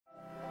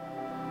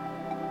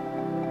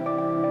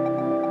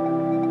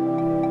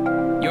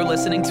You're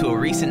listening to a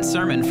recent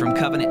sermon from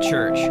Covenant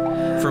Church.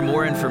 For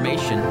more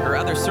information or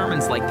other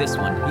sermons like this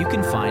one, you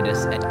can find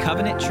us at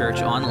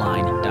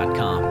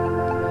covenantchurchonline.com.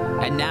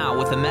 And now,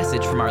 with a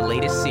message from our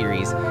latest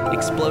series,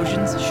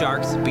 Explosions,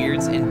 Sharks,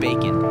 Beards, and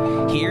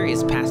Bacon, here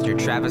is Pastor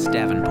Travis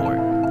Davenport.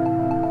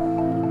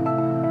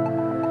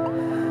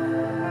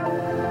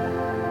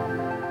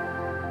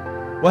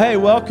 Well, hey,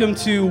 welcome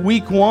to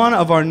week one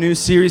of our new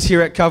series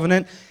here at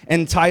Covenant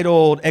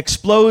entitled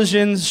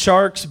Explosions,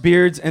 Sharks,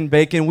 Beards, and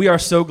Bacon. We are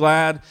so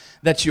glad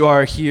that you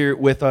are here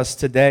with us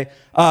today.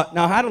 Now,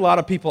 I had a lot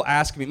of people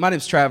ask me, my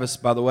name's Travis,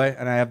 by the way,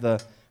 and I have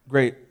the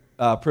great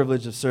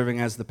privilege of serving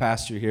as the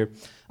pastor here.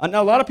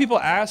 Now, a lot of people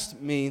asked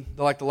me,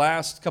 the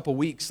last couple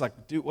weeks,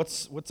 dude,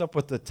 what's up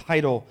with the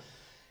title,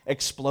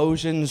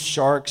 Explosions,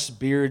 Sharks,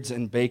 Beards,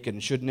 and Bacon?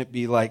 Shouldn't it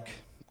be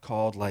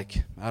called I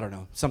don't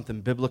know,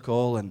 something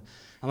biblical? And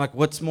I'm like,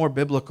 what's more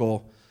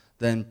biblical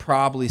than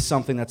probably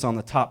something that's on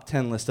the top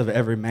 10 list of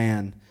every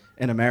man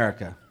in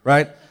America,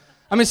 right?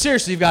 I mean,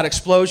 seriously, you've got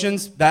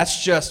explosions.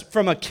 That's just,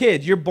 from a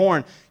kid, you're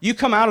born. You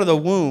come out of the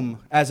womb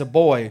as a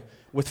boy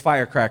with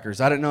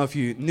firecrackers. I don't know if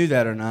you knew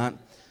that or not.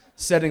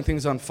 Setting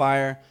things on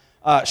fire.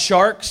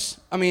 Sharks,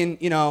 I mean,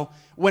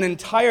 when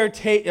entire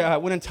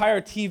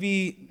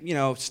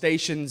TV,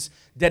 stations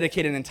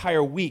dedicate an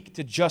entire week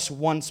to just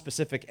one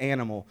specific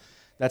animal,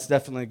 that's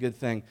definitely a good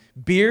thing.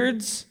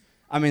 Beards,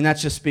 I mean, that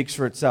just speaks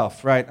for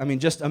itself, right? I mean,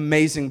 just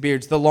amazing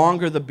beards. The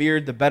longer the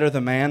beard, the better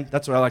the man.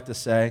 That's what I like to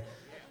say.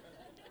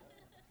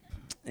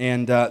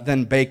 And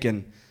then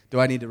bacon. Do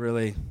I need to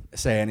really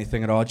say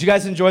anything at all? Did you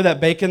guys enjoy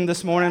that bacon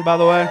this morning, by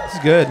the way? It's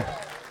good.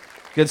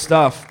 Good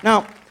stuff.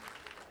 Now,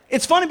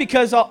 it's funny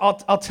because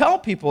I'll tell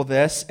people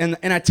this, and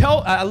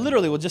I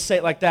literally will just say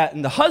it like that,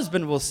 and the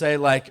husband will say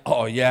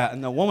oh yeah,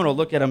 and the woman will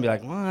look at him and be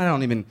like, well, I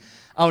don't even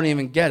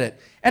get it.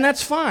 And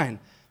that's fine.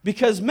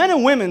 Because men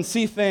and women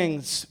see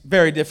things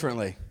very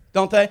differently,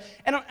 don't they?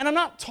 And I'm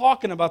not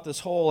talking about this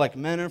whole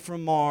men are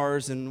from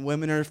Mars and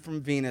women are from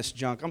Venus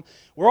junk.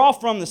 We're all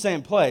from the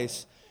same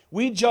place.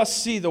 We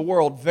just see the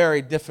world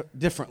very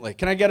differently.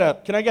 Can I get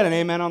an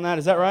amen on that?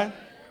 Is that right?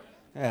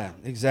 Yeah,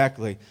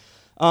 exactly.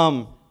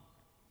 In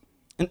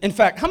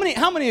fact,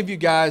 how many of you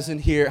guys in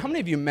here? How many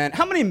of you men?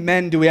 How many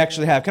men do we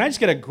actually have? Can I just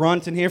get a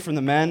grunt in here from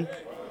the men?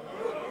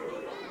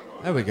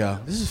 There we go.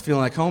 This is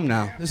feeling like home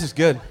now. This is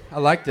good. I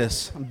like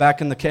this. I'm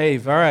back in the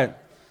cave. All right.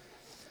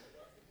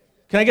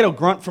 Can I get a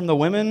grunt from the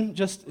women?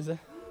 That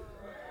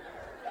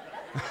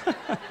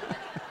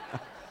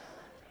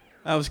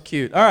was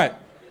cute. All right.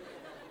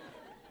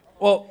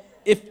 Well,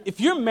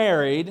 if you're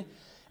married,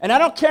 and I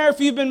don't care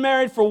if you've been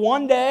married for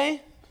one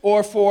day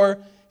or for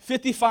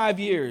 55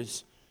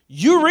 years,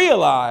 you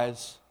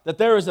realize that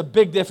there is a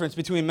big difference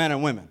between men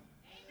and women.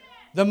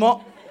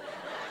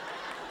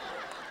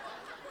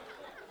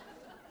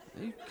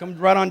 You come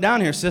right on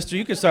down here, sister.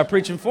 You can start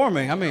preaching for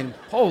me. I mean,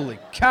 holy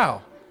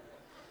cow.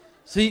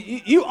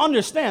 See, you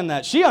understand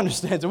that. She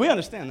understands it. We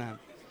understand that.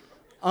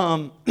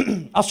 I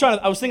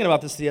was thinking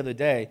about this the other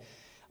day,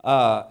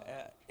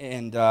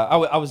 and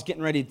I was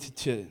getting ready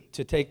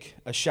to take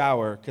a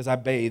shower because I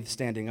bathe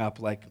standing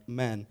up like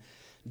men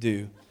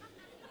do.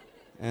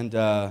 And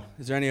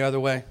is there any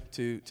other way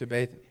to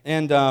bathe?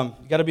 And you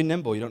got to be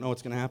nimble. You don't know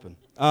what's going to happen.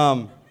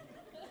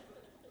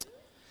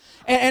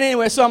 And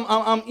anyway, so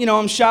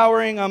I'm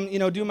showering, I'm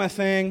doing my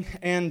thing,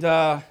 and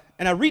I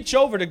reach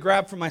over to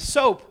grab for my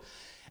soap,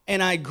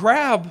 and I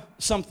grab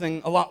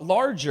something a lot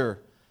larger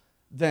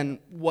than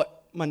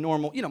what my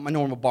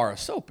normal bar of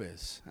soap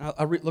is.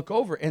 I look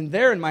over, and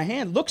there in my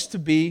hand looks to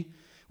be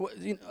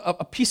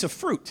a piece of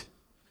fruit.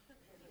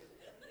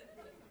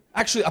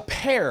 Actually, a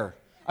pear.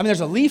 I mean,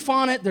 there's a leaf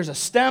on it, there's a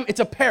stem, it's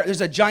a pear.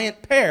 There's a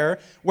giant pear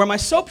where my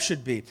soap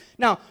should be.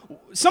 Now,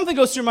 something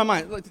goes through my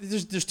mind.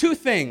 There's two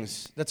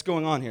things that's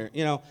going on here.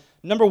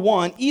 Number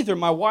one, either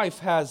my wife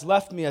has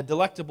left me a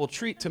delectable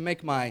treat to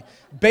make my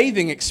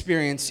bathing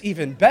experience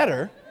even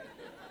better.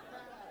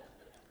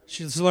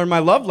 She's learned my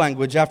love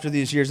language after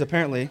these years,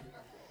 apparently.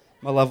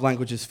 My love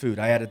language is food.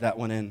 I added that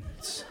one in.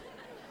 It's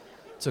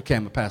okay,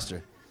 I'm a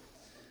pastor.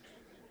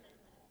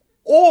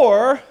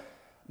 Or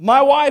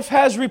my wife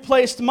has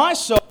replaced my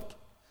soap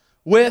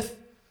with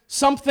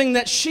something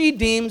that she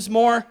deems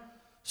more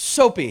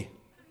soapy.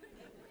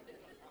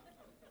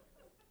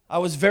 I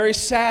was very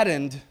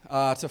saddened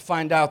to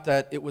find out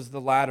that it was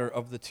the latter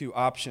of the two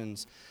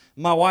options.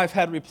 My wife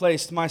had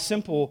replaced my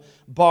simple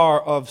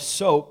bar of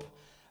soap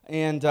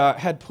and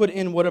had put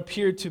in what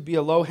appeared to be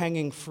a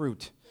low-hanging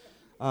fruit.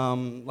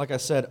 Like I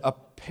said, a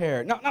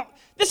pear. Now,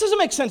 this doesn't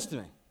make sense to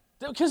me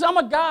because I'm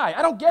a guy.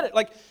 I don't get it.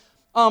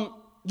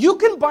 You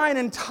can buy an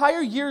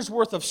entire year's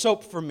worth of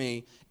soap for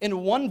me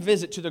in one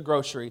visit to the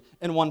grocery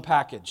in one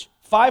package.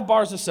 5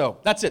 bars of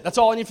soap. That's it. That's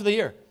all I need for the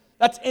year.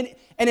 That's an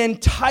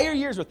entire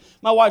year's worth.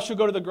 My wife, she'll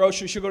go to the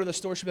grocery, she'll go to the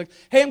store, she'll be like,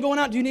 hey, I'm going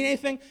out, do you need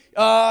anything?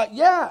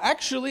 Yeah,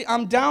 actually,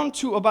 I'm down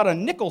to about a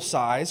nickel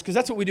size, because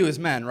that's what we do as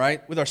men,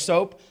 right, with our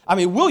soap. I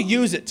mean, we'll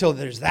use it till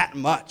there's that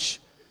much.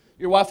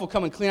 Your wife will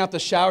come and clean out the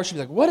shower, she'll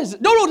be like, what is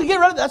it? No, get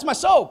rid of it, that's my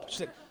soap. She's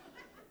like,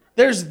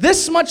 there's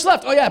this much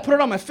left. Oh yeah, I put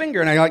it on my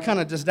finger, and I kind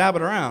of just dab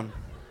it around.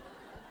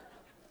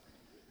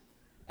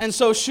 And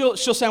so she'll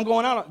say, I'm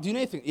going out. Do you need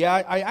anything?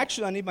 Yeah,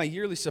 I need my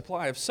yearly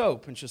supply of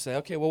soap. And she'll say,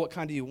 okay, well, what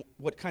kind do you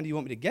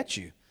want me to get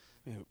you?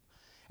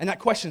 And that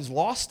question's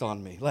lost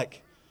on me.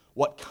 Like,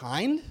 what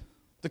kind?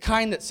 The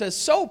kind that says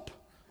soap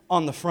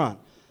on the front.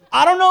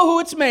 I don't know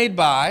who it's made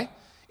by.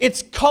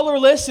 It's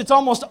colorless. It's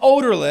almost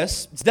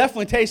odorless. It's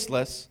definitely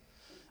tasteless.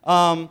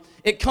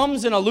 It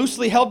comes in a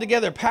loosely held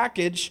together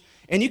package,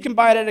 and you can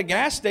buy it at a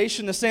gas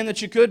station the same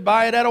that you could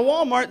buy it at a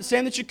Walmart, the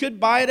same that you could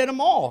buy it at a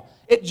mall.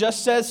 It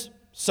just says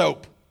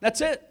soap. That's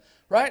it,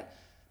 right?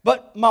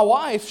 But my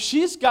wife,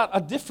 she's got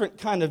a different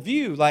kind of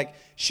view. Like,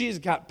 she's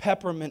got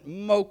peppermint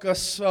mocha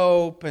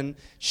soap, and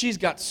she's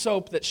got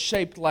soap that's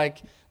shaped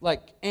like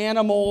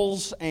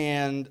animals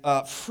and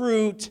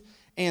fruit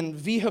and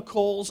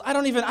vehicles. I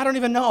don't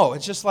even know.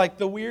 It's just like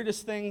the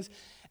weirdest things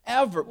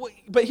ever.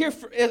 But here,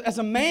 as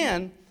a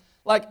man,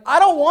 like, I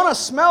don't want to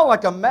smell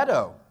like a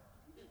meadow.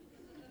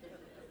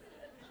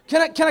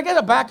 Can I get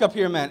a backup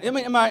here, man?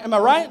 Am I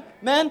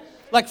right, man?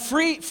 Like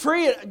free.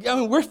 I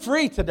mean, we're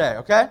free today,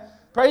 okay?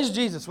 Praise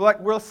Jesus.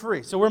 We're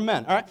free, so we're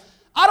men, all right?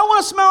 I don't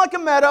want to smell like a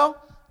meadow.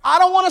 I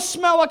don't want to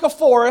smell like a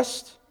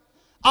forest.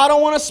 I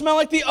don't want to smell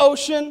like the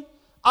ocean.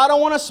 I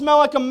don't want to smell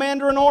like a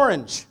mandarin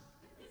orange.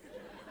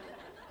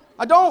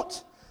 I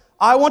don't.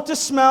 I want to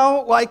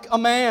smell like a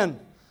man.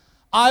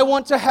 I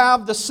want to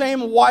have the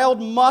same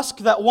wild musk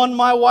that won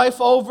my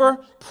wife over,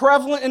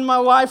 prevalent in my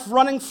life,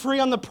 running free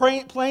on the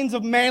plains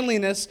of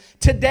manliness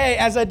today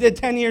as I did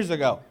 10 years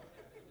ago.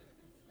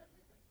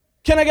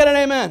 Can I get an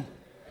amen?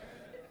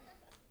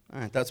 All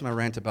right, that's my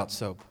rant about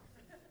soap.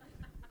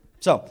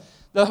 So,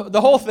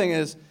 the whole thing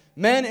is,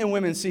 men and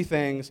women see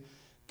things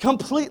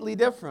completely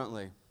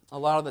differently a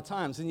lot of the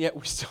times, and yet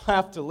we still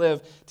have to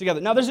live together.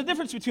 Now, there's a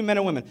difference between men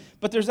and women,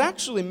 but there's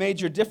actually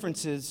major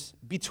differences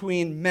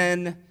between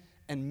men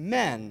and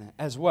men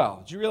as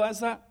well. Do you realize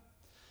that?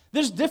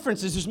 There's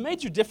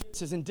major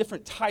differences in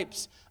different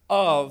types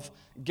of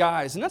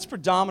guys, and that's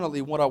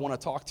predominantly what I want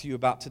to talk to you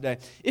about today.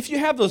 If you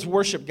have those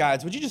worship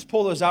guides, would you just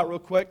pull those out real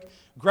quick?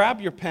 Grab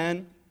your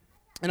pen,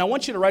 and I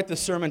want you to write the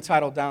sermon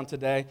title down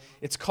today.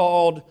 It's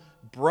called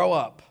Bro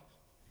Up.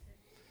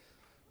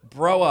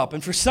 Bro Up.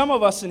 And for some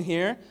of us in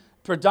here,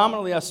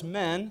 predominantly us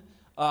men,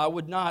 I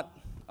would not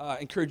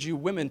encourage you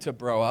women to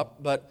bro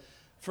up, but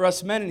for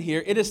us men in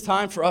here, it is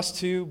time for us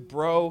to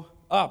bro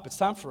up. It's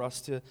time for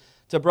us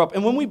to bro up.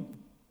 And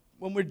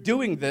when we're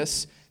doing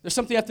this, there's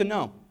something you have to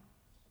know.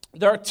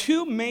 There are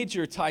two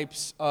major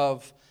types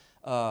of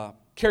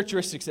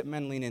characteristics that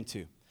men lean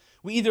into.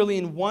 We either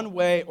lean one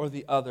way or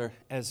the other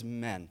as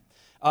men.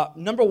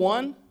 Number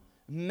one,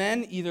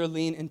 men either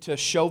lean into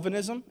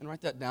chauvinism, and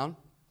write that down.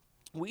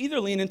 We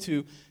either lean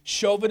into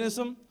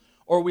chauvinism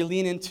or we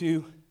lean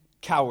into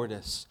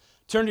cowardice.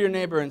 Turn to your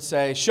neighbor and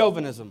say,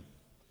 chauvinism.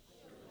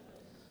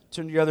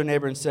 Turn to your other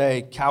neighbor and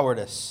say,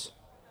 cowardice.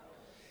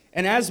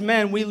 And as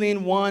men, we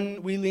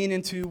lean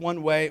into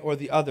one way or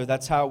the other.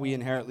 That's how we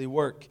inherently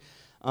work.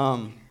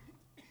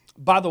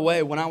 By the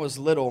way, when I was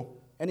little,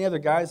 any other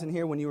guys in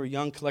here when you were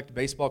young collect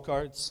baseball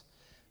cards?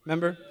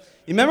 Remember?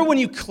 You remember when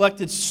you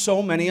collected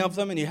so many of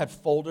them and you had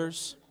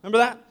folders? Remember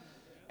that?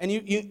 And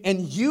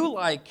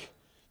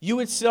you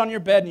would sit on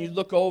your bed and you'd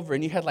look over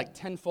and you had like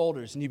 10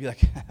 folders and you'd be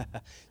like,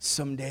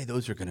 someday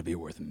those are going to be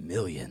worth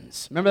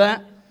millions. Remember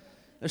that?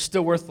 They're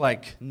still worth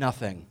like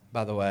nothing,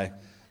 by the way.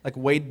 Like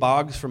Wade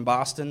Boggs from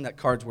Boston, that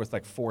card's worth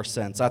like 4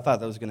 cents. I thought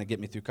that was going to get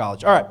me through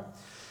college. All right.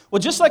 Well,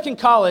 just like when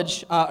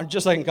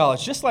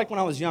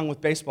I was young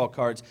with baseball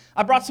cards,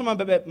 I brought some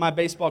of my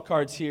baseball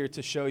cards here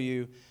to show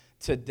you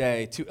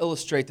today to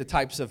illustrate the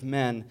types of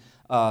men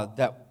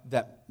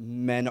that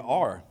men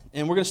are.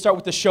 And we're going to start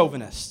with the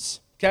chauvinists.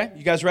 Okay,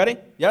 you guys ready?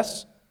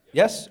 Yes?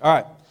 Yes? All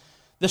right.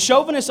 The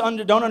chauvinists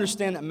don't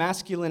understand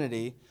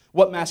that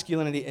what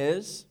masculinity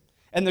is.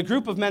 And the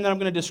group of men that I'm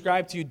going to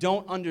describe to you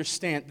don't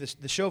understand,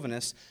 the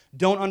chauvinists,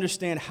 don't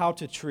understand how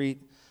to treat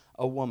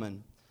a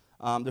woman.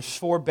 There's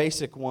 4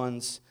 basic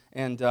ones,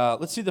 and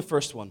let's see the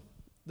first one.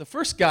 The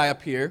first guy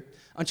up here,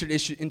 I'm going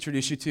to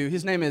introduce you to,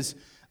 his name is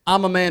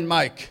I'm a Man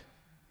Mike.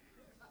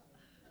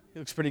 He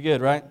looks pretty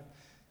good, right?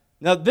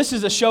 Now, this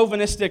is a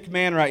chauvinistic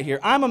man right here.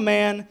 I'm a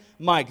man,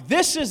 Mike.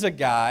 This is a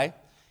guy,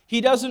 he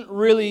doesn't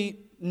really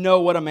know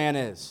what a man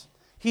is.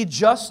 He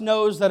just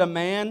knows that a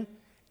man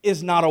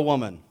is not a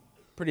woman.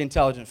 Pretty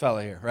intelligent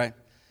fellow here, right?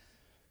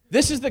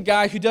 This is the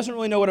guy who doesn't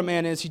really know what a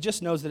man is. He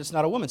just knows that it's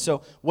not a woman.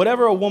 So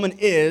whatever a woman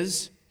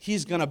is,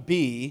 he's going to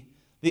be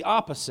the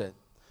opposite.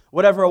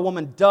 Whatever a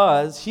woman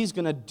does, he's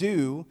going to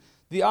do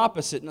the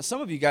opposite. Now, some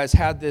of you guys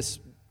had this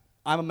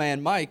I'm a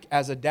Man Mike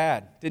as a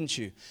dad, didn't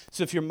you?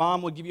 So if your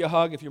mom would give you a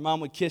hug, if your mom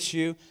would kiss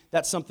you,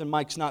 that's something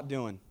Mike's not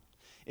doing.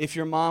 If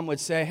your mom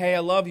would say, hey, I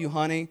love you,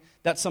 honey,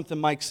 that's something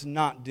Mike's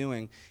not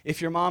doing.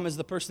 If your mom is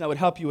the person that would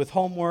help you with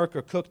homework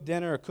or cook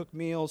dinner or cook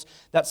meals,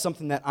 that's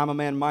something that I'm a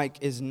Man Mike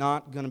is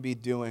not going to be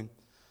doing.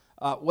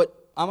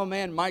 What I'm a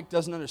Man Mike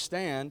doesn't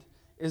understand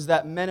is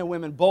that men and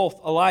women both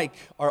alike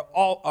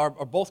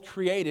are both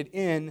created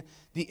in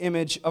the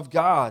image of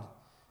God.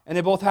 And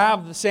they both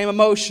have the same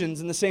emotions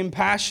and the same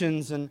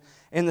passions and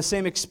the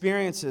same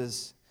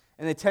experiences.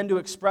 And they tend to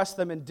express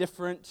them in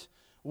different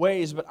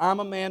ways, but I'm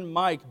a Man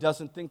Mike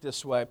doesn't think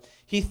this way.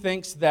 He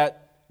thinks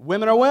that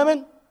women are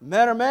women,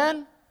 men are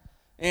men,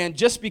 and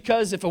just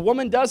because if a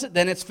woman does it,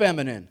 then it's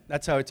feminine.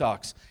 That's how he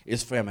talks,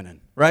 is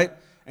feminine, right?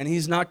 And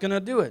he's not going to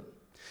do it.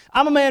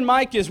 I'm a Man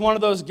Mike is one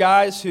of those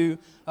guys who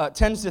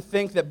tends to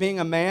think that being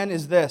a man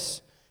is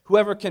this: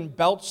 whoever can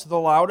belch the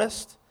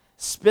loudest,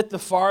 spit the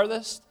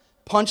farthest,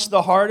 punch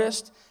the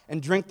hardest,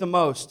 and drink the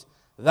most,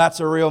 that's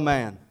a real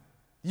man.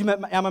 You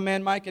met I'm a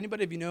Man Mike?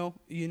 Anybody of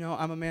you know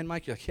I'm a Man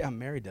Mike? You're like, yeah, I'm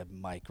married to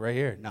Mike right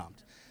here. No,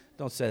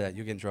 don't say that.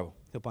 You'll get in trouble.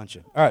 He'll punch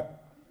you. All right.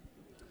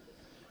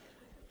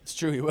 It's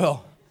true, he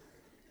will.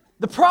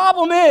 The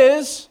problem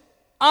is,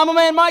 I'm a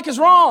Man Mike is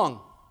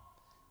wrong,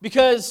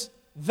 because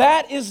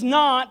that is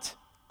not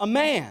a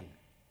man.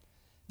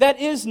 That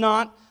is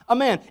not a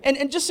man.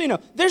 And just so you know,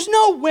 there's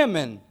no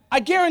women,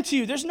 I guarantee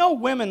you, there's no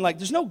women,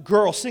 there's no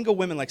girl, single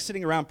women,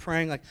 sitting around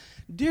praying like,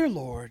 dear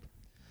Lord,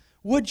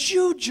 would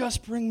you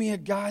just bring me a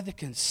guy that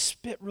can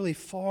spit really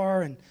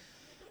far and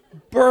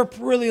burp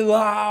really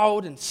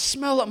loud and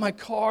smell up my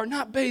car,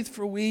 not bathe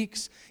for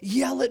weeks,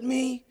 yell at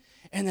me,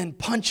 and then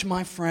punch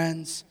my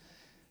friends?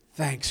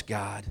 Thanks,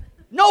 God.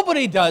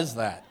 Nobody does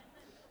that.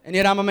 And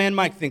yet I'm a Man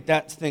Mike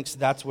thinks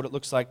that's what it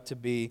looks like to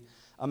be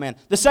a man.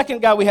 The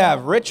second guy we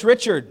have, Rich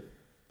Richard.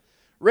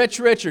 Rich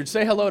Richard.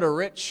 Say hello to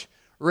Rich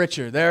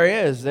Richard. There he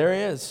is. There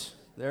he is.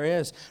 There he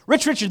is.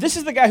 Rich Richard, this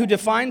is the guy who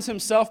defines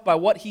himself by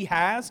what he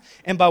has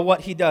and by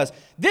what he does.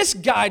 This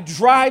guy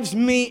drives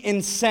me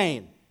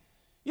insane.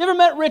 You ever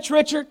met Rich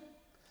Richard?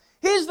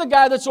 He's the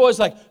guy that's always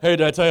like, hey,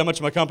 did I tell you how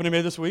much my company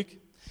made this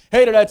week?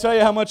 Hey, did I tell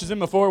you how much is in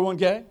my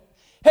 401k?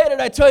 Hey,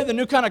 did I tell you the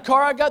new kind of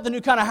car I got, the new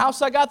kind of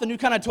house I got, the new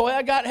kind of toy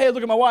I got? Hey,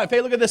 look at my wife.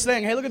 Hey, look at this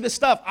thing. Hey, look at this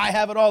stuff. I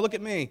have it all. Look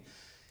at me.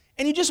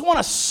 And you just want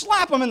to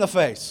slap him in the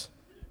face.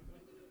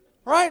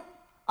 Right?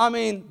 I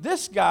mean,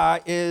 this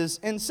guy is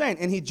insane.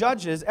 And he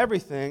judges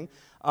everything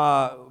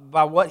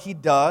by what he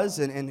does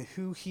and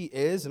who he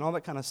is and all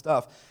that kind of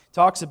stuff. He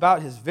talks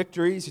about his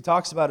victories. He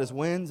talks about his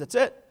wins. That's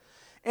it.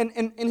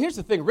 And here's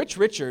the thing. Rich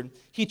Richard,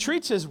 he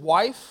treats his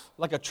wife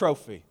like a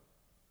trophy.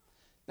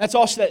 That's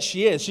all that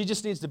she is. She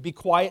just needs to be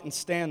quiet and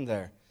stand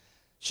there.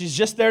 She's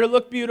just there to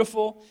look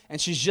beautiful,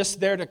 and she's just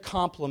there to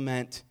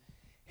compliment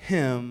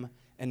him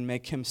and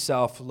make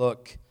himself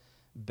look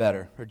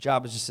better. Her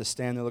job is just to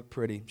stand there, look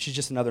pretty. She's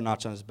just another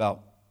notch on his belt.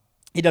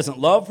 He doesn't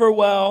love her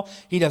well.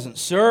 He doesn't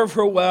serve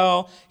her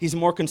well. He's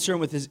more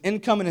concerned with his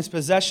income and his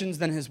possessions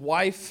than his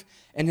wife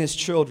and his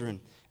children.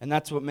 And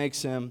that's what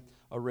makes him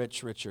a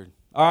Rich Richard.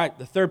 All right,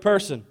 the third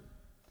person.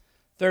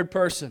 Third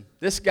person.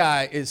 This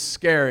guy is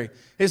scary.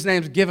 His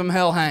name's Give Him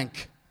Hell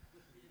Hank.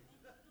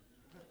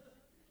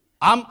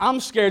 I'm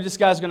scared this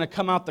guy's going to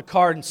come out the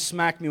card and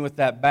smack me with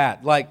that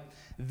bat.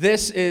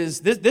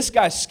 This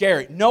guy's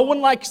scary. No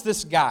one likes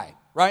this guy,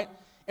 right?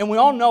 And we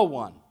all know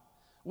one.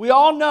 We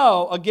all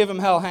know a Give Him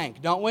Hell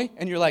Hank, don't we?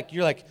 And you're like,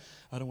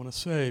 I don't want to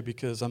say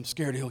because I'm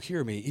scared he'll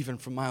hear me even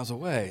from miles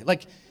away.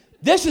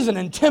 This is an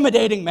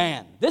intimidating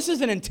man. This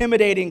is an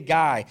intimidating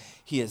guy.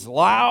 He is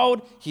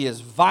loud. He is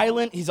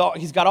violent. He's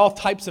got all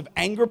types of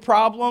anger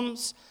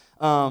problems.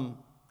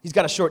 He's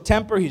got a short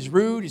temper. He's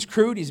rude. He's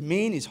crude. He's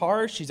mean. He's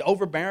harsh. He's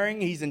overbearing.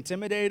 He's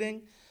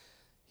intimidating.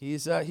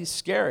 He's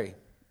scary.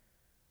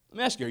 Let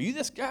me ask you, are you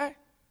this guy?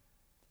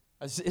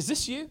 Is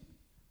this you?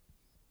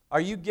 Are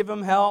you Give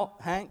Him Hell,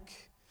 Hank?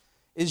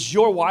 Is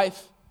your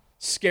wife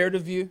scared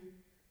of you?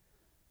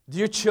 Do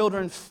your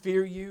children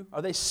fear you?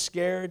 Are they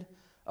scared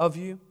of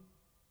you?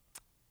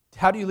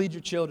 How do you lead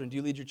your children? Do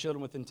you lead your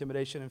children with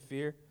intimidation and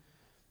fear?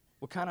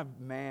 What kind of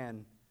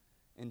man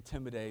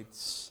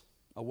intimidates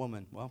a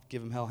woman? Well,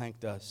 Give Him Hell Hank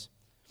does.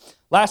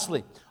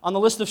 Lastly, on the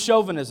list of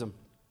chauvinism,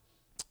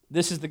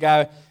 this is the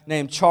guy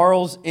named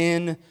Charles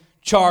in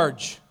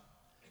Charge.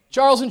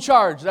 Charles in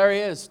Charge, there he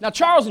is. Now,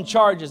 Charles in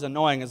Charge is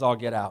annoying as all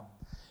get out.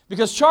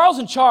 Because Charles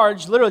in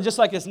Charge, literally just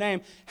like his name,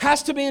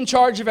 has to be in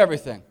charge of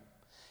everything.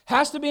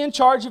 Has to be in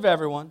charge of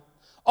everyone.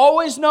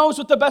 Always knows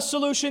what the best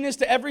solution is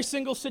to every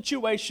single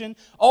situation.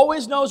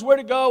 Always knows where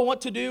to go,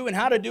 what to do, and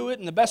how to do it,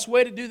 and the best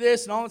way to do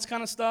this, and all this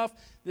kind of stuff.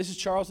 This is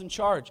Charles in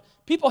Charge.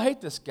 People hate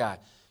this guy.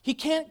 He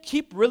can't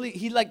keep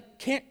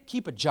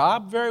a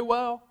job very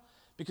well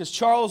because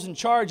Charles in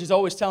Charge is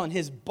always telling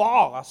his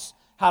boss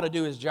how to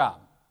do his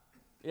job.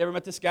 You ever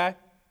met this guy?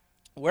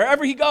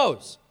 Wherever he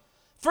goes,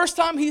 first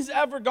time he's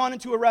ever gone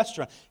into a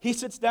restaurant, he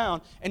sits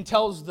down and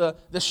tells the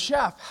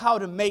chef how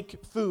to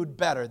make food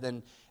better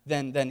than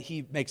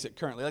he makes it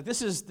currently.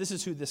 This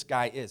is who this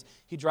guy is.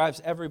 He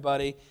drives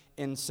everybody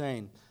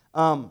insane.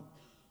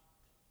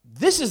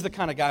 This is the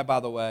kind of guy, by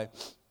the way,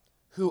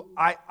 who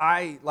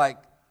I like.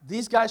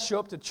 These guys show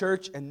up to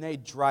church and they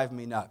drive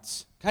me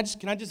nuts.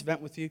 Can I just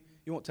vent with you?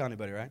 You won't tell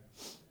anybody, right?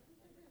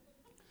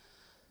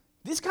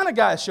 These kind of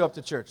guys show up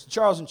to church,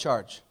 Charles in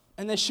Charge,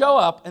 and they show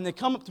up and they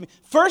come up to me.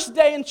 First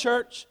day in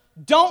church,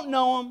 don't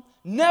know them,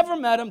 never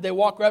met them. They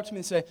walk right up to me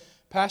and say,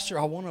 Pastor,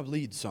 I want to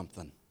lead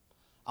something.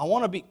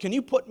 Can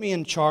you put me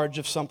in charge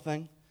of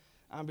something?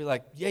 I'll be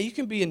like, yeah, you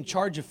can be in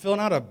charge of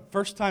filling out a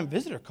first-time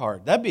visitor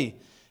card. That'd be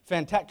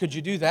fantastic. Could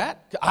you do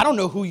that? I don't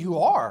know who you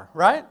are,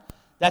 right?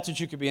 That's what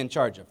you could be in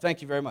charge of.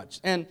 Thank you very much.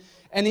 And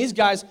these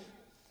guys,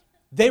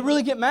 they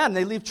really get mad and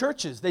they leave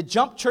churches. They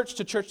jump church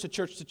to church to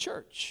church to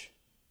church.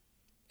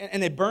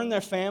 And they burn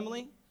their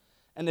family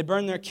and they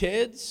burn their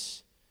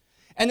kids.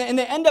 And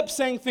they end up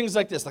saying things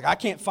like this, like, I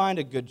can't find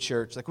a good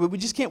church. Like, we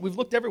just can't, we've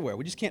looked everywhere.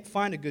 We just can't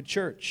find a good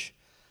church.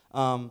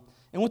 And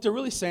what they're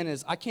really saying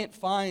is, I can't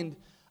find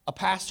a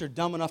pastor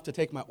dumb enough to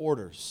take my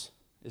orders,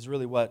 is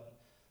really what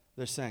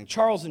they're saying.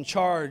 Charles in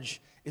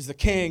charge is the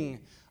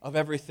king of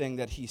everything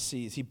that he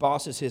sees. He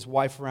bosses his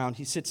wife around.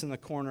 He sits in the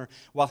corner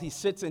while he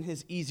sits in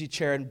his easy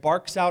chair and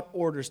barks out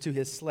orders to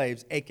his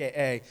slaves,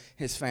 a.k.a.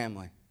 his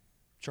family.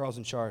 Charles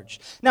in charge.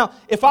 Now,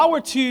 if I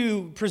were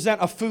to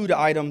present a food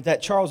item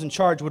that Charles in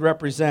charge would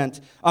represent,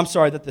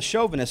 that the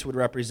chauvinists would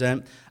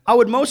represent, I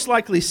would most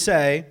likely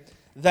say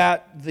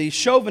that the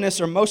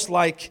chauvinists are most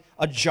like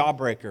a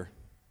jawbreaker,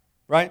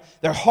 right?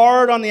 They're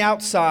hard on the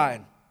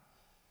outside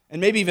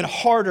and maybe even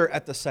harder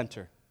at the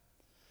center.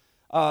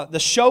 The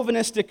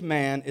chauvinistic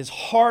man is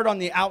hard on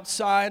the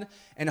outside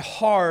and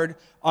hard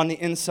on the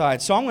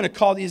inside. So I'm going to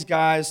call these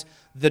guys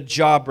the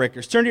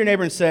jawbreakers. Turn to your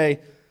neighbor and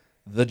say,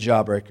 the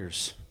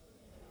jawbreakers.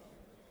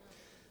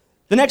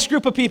 The next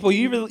group of people,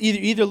 you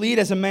either lead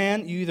as a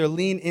man, you either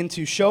lean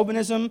into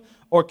chauvinism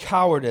or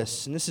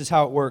cowardice. And this is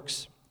how it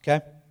works, okay?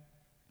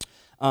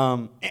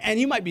 And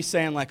you might be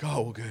saying like,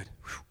 oh, well, good.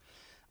 Whew.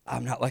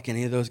 I'm not like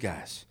any of those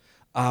guys.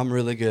 I'm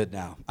really good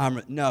now.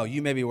 No,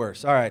 you may be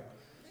worse. All right.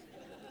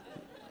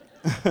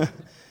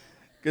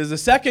 Because the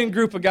second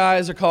group of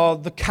guys are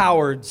called the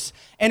cowards.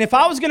 And if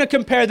I was going to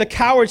compare the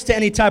cowards to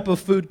any type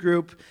of food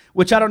group,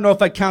 which I don't know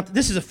if I count,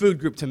 this is a food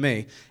group to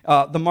me,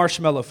 the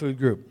marshmallow food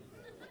group.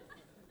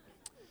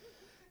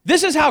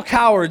 This is how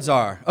cowards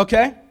are,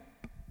 okay?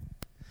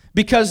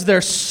 Because they're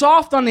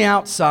soft on the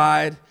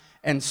outside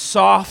and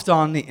soft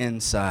on the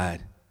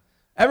inside.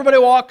 Everybody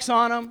walks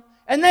on them,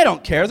 and they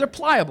don't care. They're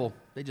pliable.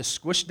 They just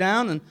squish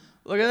down, and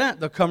look at that.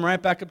 They'll come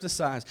right back up to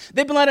size.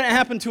 They've been letting it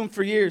happen to them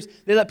for years.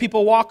 They let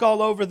people walk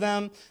all over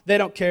them. They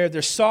don't care.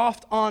 They're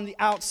soft on the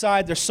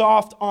outside. They're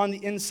soft on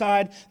the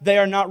inside. They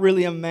are not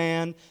really a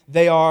man.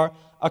 They are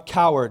a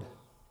coward.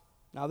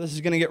 Now, this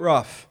is going to get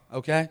rough,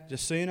 okay?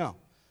 Just so you know.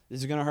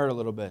 This is going to hurt a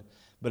little bit.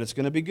 But it's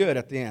going to be good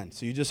at the end.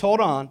 So you just hold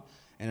on,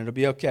 and it'll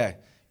be okay.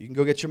 You can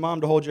go get your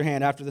mom to hold your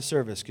hand after the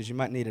service, because you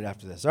might need it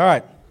after this. All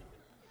right.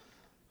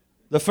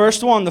 The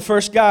first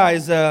guy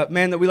is the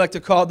guy that we like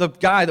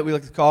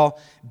to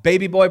call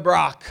Baby Boy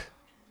Brock.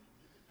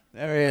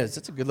 There he is.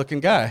 That's a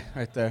good-looking guy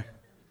right there.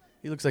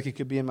 He looks like he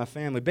could be in my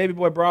family. Baby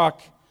Boy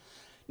Brock.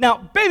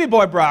 Now, Baby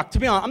Boy Brock, to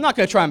be honest, I'm not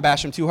going to try and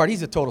bash him too hard.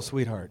 He's a total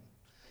sweetheart.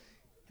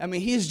 I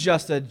mean, he's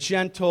just a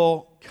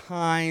gentle,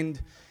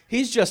 kind,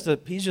 he's just a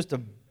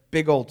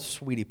big old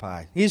sweetie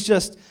pie. He's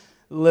just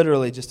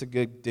literally just a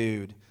good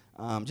dude,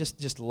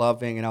 just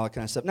loving and all that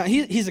kind of stuff. Now,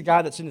 he's a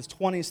guy that's in his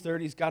 20s,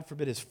 30s, God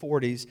forbid his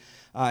 40s.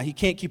 He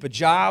can't keep a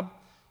job.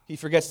 He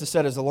forgets to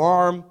set his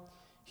alarm.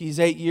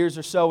 He's 8 years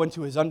or so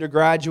into his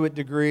undergraduate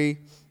degree.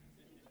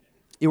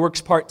 He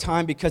works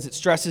part-time because it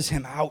stresses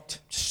him out,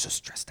 just so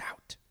stressed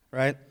out,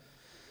 right?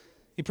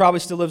 He probably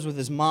still lives with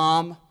his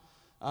mom.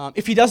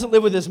 If he doesn't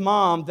live with his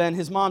mom, then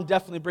his mom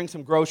definitely brings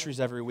him groceries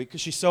every week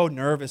because she's so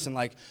nervous and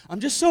like, I'm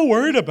just so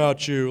worried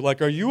about you.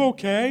 Like, are you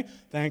okay?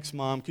 Thanks,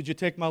 Mom. Could you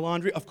take my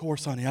laundry? Of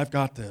course, honey. I've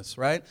got this,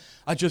 right?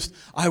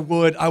 I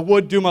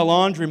would do my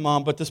laundry,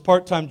 Mom, but this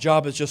part-time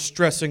job is just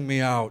stressing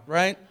me out,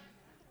 right?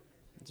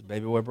 It's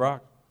Baby Boy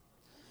Brock.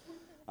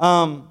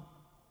 And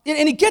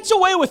he gets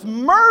away with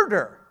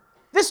murder.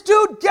 This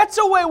dude gets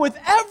away with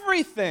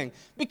everything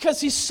because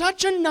he's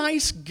such a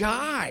nice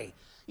guy.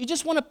 You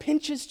just want to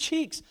pinch his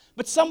cheeks,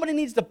 but somebody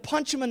needs to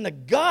punch him in the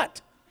gut.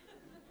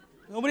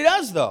 Nobody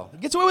does, though. He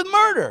gets away with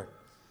murder.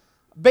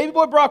 Baby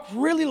Boy Brock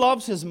really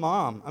loves his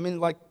mom. I mean,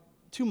 like,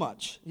 too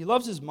much. He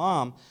loves his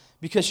mom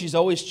because she's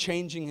always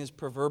changing his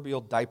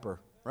proverbial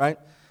diaper, right?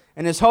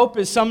 And his hope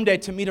is someday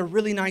to meet a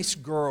really nice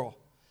girl.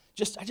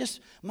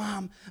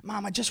 Mom,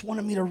 I just want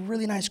to meet a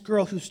really nice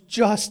girl who's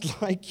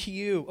just like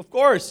you. Of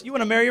course, you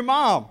want to marry your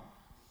mom.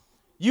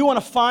 You want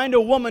to find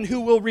a woman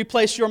who will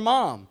replace your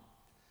mom.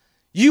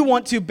 You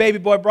want to, Baby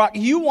Boy Brock,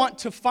 you want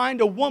to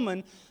find a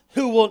woman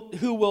who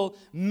will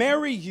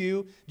marry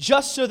you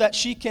just so that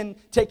she can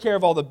take care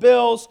of all the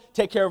bills,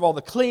 take care of all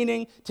the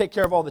cleaning, take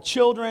care of all the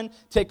children,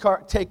 take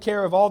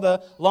care of all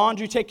the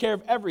laundry, take care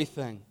of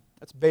everything.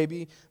 That's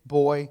Baby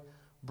Boy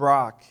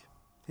Brock.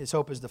 His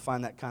hope is to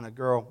find that kind of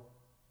girl.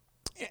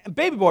 And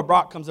Baby Boy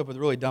Brock comes up with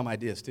really dumb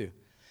ideas too.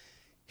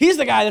 He's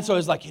the guy that's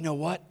always like, you know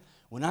what?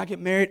 When I get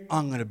married,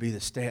 I'm going to be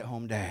the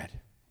stay-at-home dad.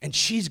 And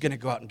she's going to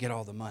go out and get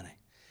all the money.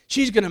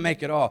 She's going to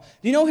make it all.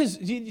 Do you know this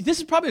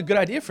is probably a good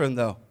idea for him,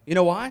 though. You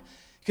know why?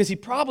 Because he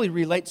probably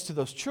relates to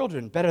those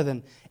children better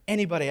than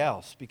anybody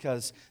else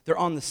because they're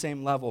on the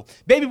same level.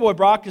 Baby Boy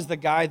Brock is the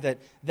guy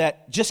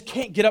that just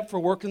can't get up for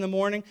work in the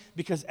morning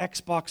because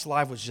Xbox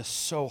Live was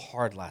just so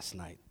hard last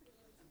night.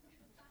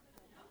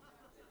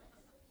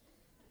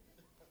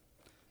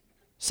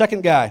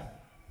 Second guy,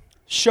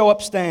 show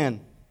up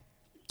Stan.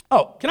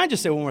 Oh, can I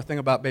just say one more thing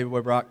about Baby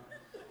Boy Brock?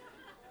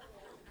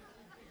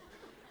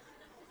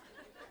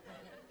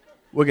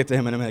 We'll get to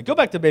him in a minute. Go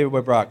back to Baby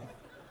Boy Brock.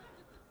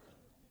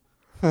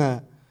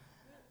 Baby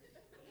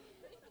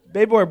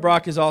Boy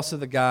Brock is also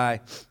the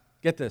guy,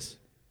 get this,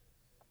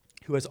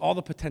 who has all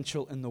the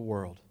potential in the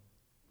world.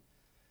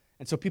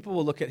 And so people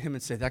will look at him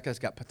and say, that guy's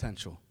got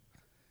potential.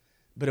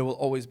 But it will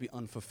always be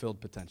unfulfilled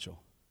potential.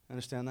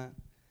 Understand that?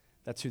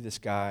 That's who this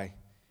guy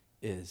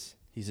is.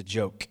 He's a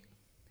joke.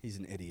 He's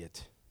an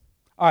idiot.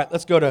 All right,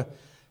 let's go to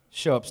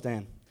Show Up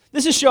Stan.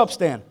 This is Show Up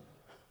Stan.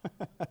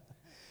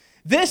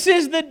 This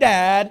is the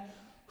dad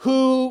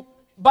who,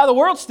 by the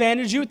world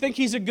standards, you would think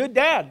he's a good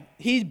dad.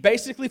 He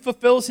basically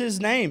fulfills his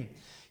name.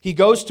 He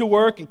goes to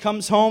work and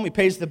comes home, he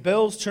pays the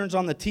bills, turns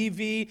on the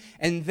TV,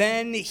 and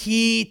then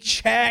he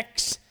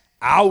checks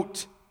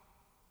out.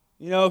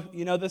 You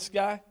know this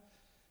guy?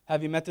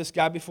 Have you met this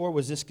guy before?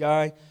 Was this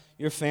guy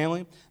your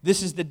family?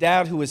 This is the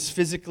dad who is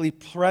physically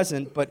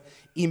present but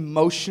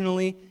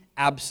emotionally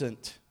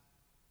absent.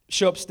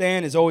 Show Up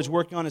Stan is always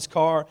working on his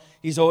car.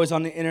 He's always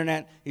on the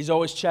internet. He's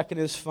always checking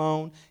his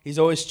phone. He's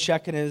always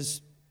checking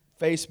his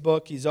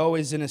Facebook. He's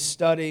always in his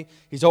study.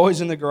 He's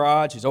always in the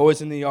garage. He's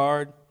always in the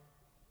yard.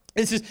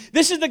 This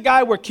is the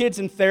guy where kids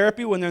in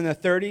therapy, when they're in their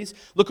 30s,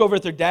 look over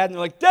at their dad and they're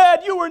like,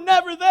 Dad, you were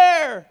never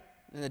there.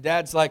 And the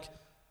dad's like,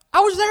 I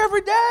was there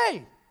every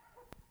day.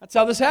 That's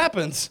how this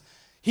happens.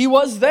 He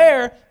was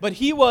there, but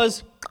he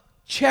was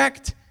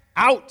checked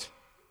out.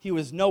 He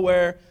was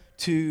nowhere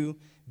to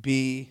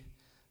be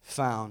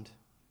found.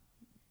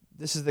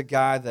 This is the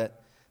guy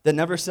that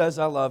never says,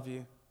 I love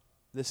you.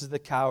 This is the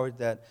coward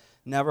that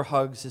never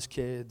hugs his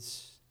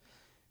kids.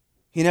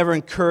 He never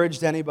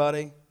encouraged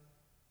anybody.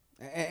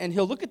 And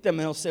he'll look at them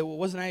and he'll say, well,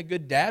 wasn't I a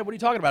good dad? What are you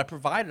talking about? I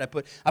provided.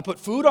 I put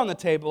food on the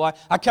table.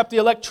 I kept the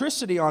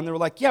electricity on. They were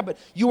like, yeah, but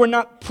you were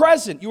not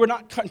present. You were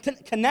not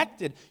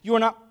connected. You were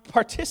not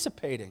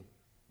participating.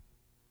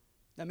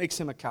 That makes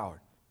him a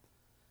coward.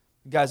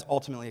 The guy's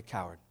ultimately a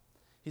coward.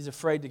 He's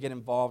afraid to get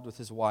involved with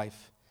his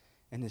wife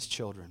and his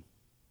children.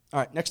 All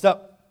right, next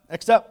up,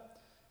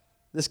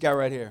 this guy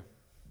right here.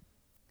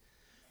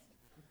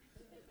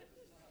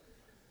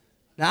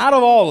 Now, out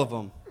of all of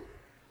them,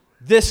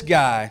 this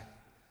guy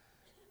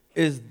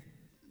is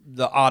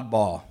the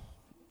oddball.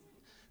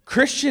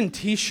 Christian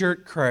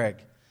T-shirt Craig.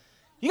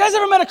 You guys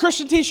ever met a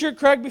Christian T-shirt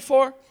Craig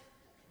before?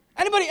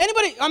 Anybody?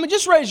 I mean,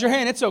 just raise your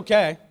hand. It's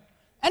okay.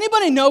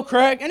 Anybody know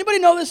Craig? Anybody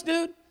know this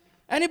dude?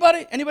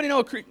 Anybody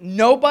know Craig?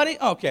 Nobody?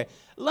 Okay.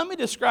 Let me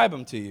describe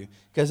him to you,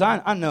 because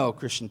I know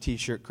Christian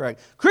T-shirt Craig.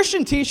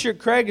 Christian T-shirt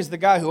Craig is the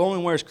guy who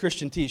only wears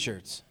Christian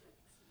T-shirts.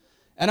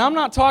 And I'm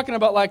not talking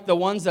about like the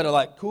ones that are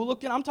like cool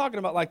looking. I'm talking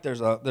about like there's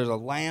a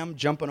lamb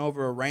jumping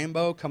over a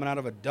rainbow coming out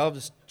of a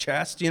dove's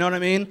chest. You know what I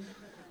mean?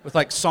 With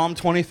like Psalm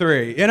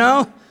 23, you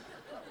know?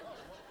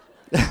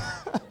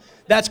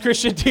 That's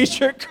Christian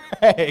T-shirt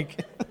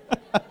Craig.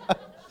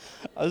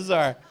 I'm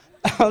sorry.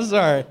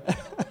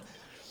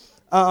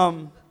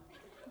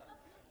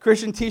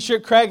 Christian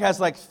T-shirt Craig has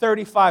like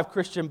 35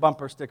 Christian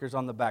bumper stickers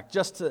on the back.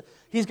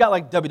 He's got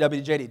like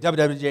WWJD,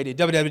 WWJD,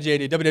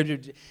 WWJD,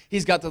 WWJD.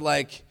 He's got the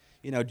like,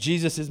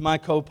 Jesus is my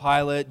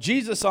co-pilot,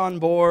 Jesus on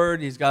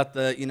board. He's got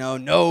the,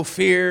 no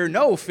fear,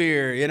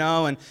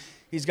 and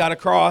he's got a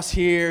cross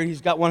here.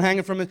 He's got one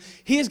hanging from it.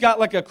 He's got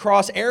like a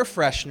cross air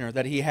freshener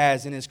that he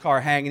has in his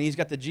car hanging. He's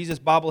got the Jesus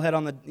bobblehead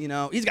on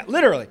the, he's got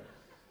literally.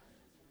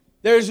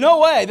 There's no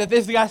way that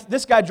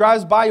this guy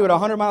drives by you at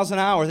 100 miles an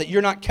hour that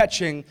you're not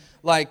catching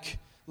like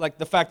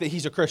the fact that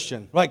he's a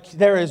Christian. Like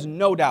there is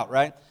no doubt,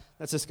 right?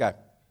 That's this guy.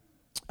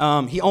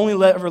 He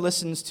only ever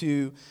listens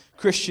to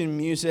Christian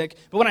music.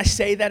 But when I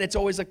say that, it's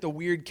always like the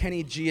weird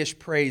Kenny G-ish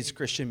praise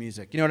Christian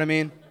music. You know what I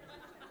mean?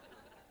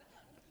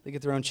 They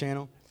get their own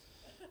channel.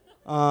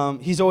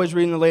 He's always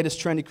reading the latest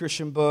trendy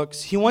Christian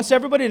books. He wants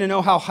everybody to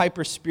know how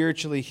hyper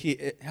spiritual he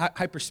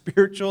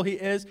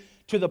is,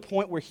 to the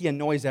point where he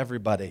annoys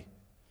everybody.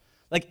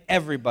 Like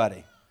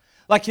everybody.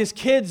 Like his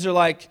kids are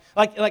like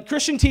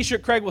Christian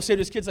T-shirt Craig will say to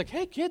his kids, like,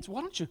 hey kids,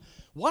 why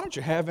don't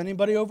you have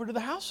anybody over to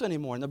the house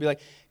anymore? And they'll be like,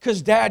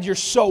 because Dad, you're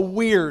so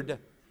weird.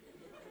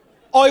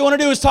 All you want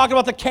to do is talk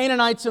about the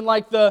Canaanites and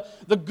like the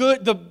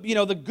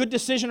good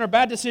decision or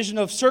bad decision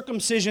of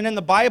circumcision in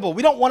the Bible.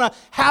 We don't want to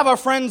have our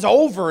friends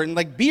over and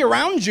like be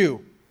around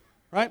you,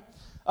 right?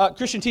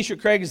 Christian T-shirt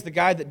Craig is the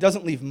guy that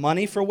doesn't leave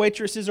money for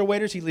waitresses or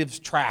waiters. He leaves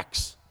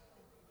tracts,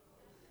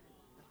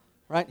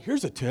 right?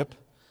 Here's a tip.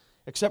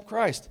 Accept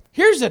Christ.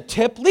 Here's a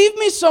tip. Leave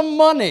me some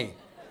money.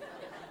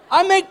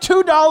 I make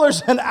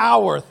 $2 an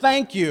hour.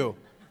 Thank you.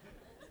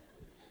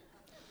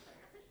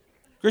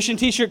 Christian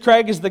T-shirt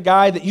Craig is the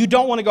guy that you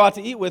don't want to go out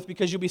to eat with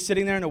because you'll be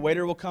sitting there and a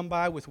waiter will come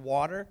by with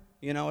water.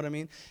 You know what I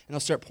mean? And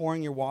he'll start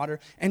pouring your water.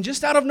 And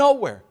just out of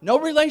nowhere, no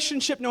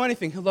relationship, no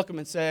anything, he'll look at him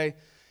and say,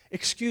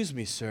 excuse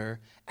me, sir,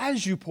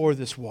 as you pour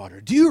this water,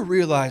 do you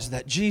realize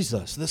that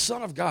Jesus, the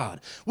Son of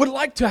God, would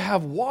like to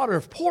have water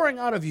pouring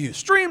out of you,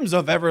 streams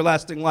of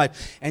everlasting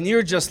life? And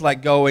you're just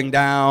like going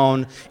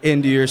down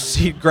into your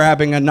seat,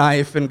 grabbing a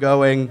knife and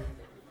going,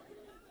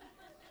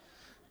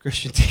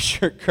 Christian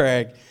T-shirt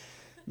Craig,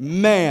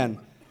 man,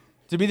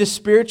 to be the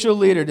spiritual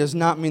leader does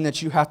not mean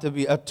that you have to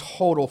be a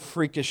total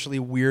freakishly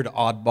weird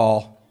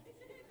oddball.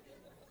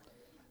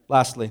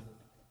 Lastly,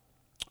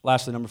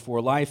 number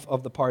 4, life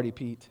of the party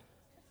Pete.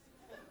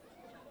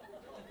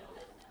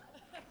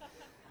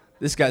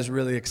 This guy's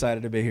really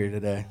excited to be here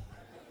today.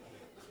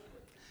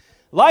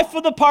 Life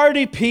of the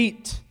party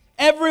Pete.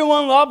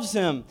 Everyone loves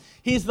him.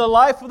 He's the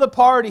life of the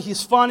party.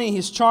 He's funny,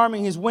 he's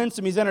charming, he's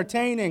winsome, he's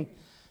entertaining.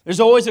 There's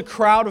always a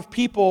crowd of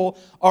people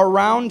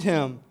around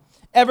him.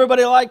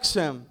 Everybody likes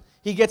him.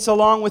 He gets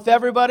along with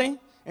everybody.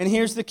 And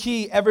here's the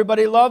key.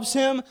 Everybody loves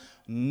him.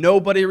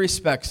 Nobody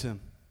respects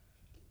him.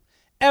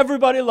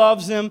 Everybody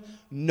loves him.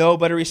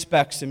 Nobody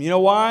respects him. You know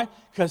why?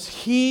 Because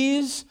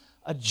he's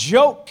a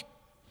joke.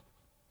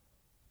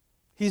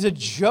 He's a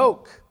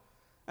joke.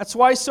 That's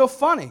why he's so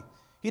funny.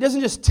 He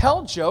doesn't just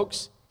tell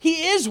jokes.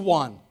 He is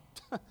one.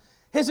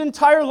 His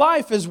entire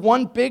life is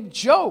one big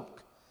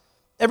joke.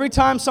 Every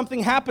time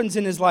something happens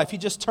in his life, he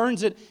just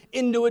turns it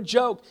into a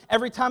joke.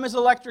 Every time his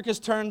electric is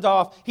turned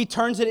off, he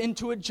turns it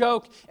into a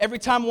joke. Every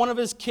time one of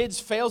his kids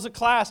fails a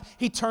class,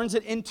 he turns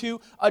it into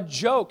a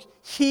joke.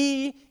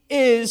 He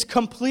is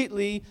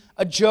completely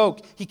a joke.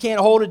 He can't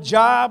hold a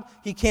job.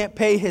 He can't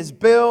pay his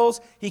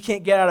bills. He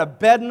can't get out of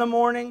bed in the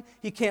morning.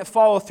 He can't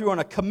follow through on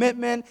a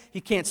commitment.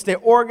 He can't stay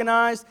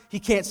organized. He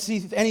can't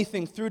see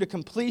anything through to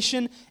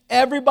completion.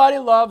 Everybody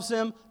loves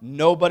him.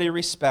 Nobody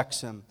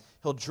respects him.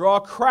 He'll draw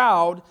a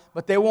crowd,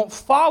 but they won't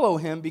follow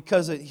him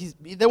because he's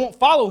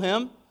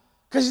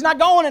not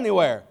going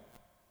anywhere.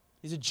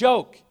 He's a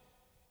joke.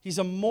 He's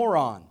a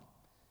moron.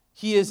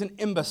 He is an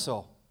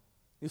imbecile.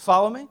 You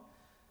follow me?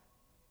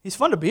 He's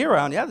fun to be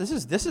around. Yeah, this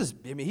is.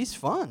 I mean, he's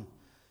fun.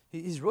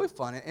 He's really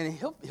fun, and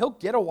he'll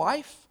get a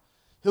wife.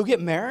 He'll get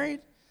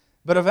married,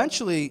 but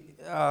eventually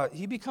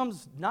he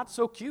becomes not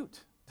so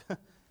cute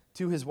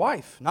to his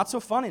wife. Not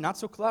so funny. Not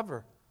so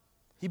clever.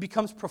 He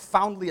becomes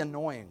profoundly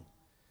annoying.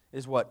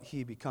 Is what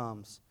he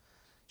becomes.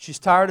 She's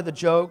tired of the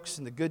jokes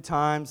and the good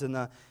times and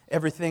the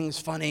everything's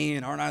funny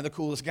and aren't I the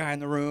coolest guy in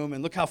the room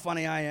and look how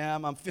funny I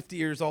am. I'm 50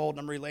 years old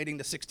and I'm relating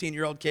to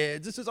 16-year-old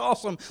kids. This is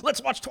awesome.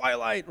 Let's watch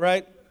Twilight,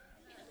 right?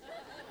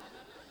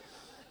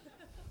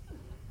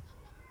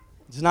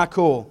 It's not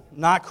cool.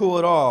 Not cool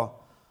at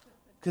all.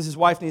 Because his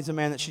wife needs a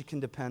man that she can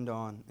depend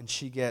on, and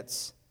she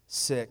gets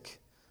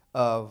sick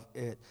of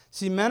it.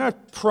 See, men are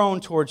prone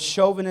towards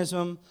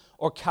chauvinism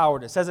or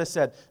cowardice. As I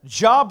said,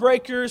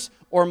 jawbreakers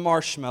or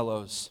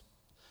marshmallows.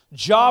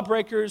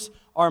 Jawbreakers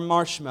or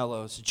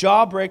marshmallows.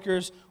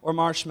 Jawbreakers or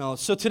marshmallows.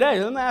 So today,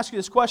 let me ask you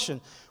this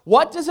question.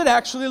 What does it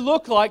actually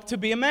look like to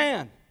be a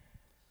man?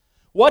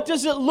 What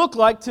does it look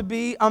like to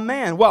be a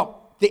man?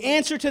 Well, the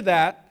answer to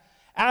that,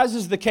 as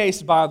is the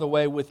case, by the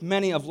way, with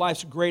many of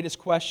life's greatest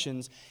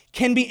questions,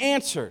 can be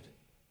answered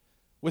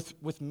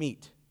with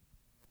meat.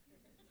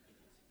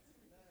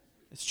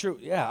 It's true.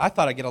 Yeah, I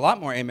thought I'd get a lot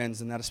more amens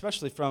than that,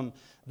 especially from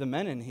the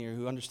men in here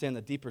who understand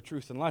the deeper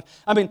truth in life.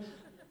 I mean,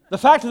 the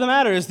fact of the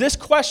matter is this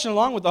question,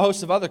 along with a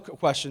host of other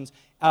questions,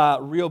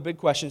 real big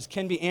questions,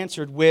 can be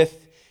answered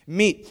with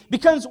meat.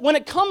 Because when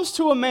it comes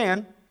to a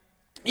man,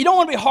 you don't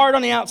want to be hard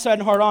on the outside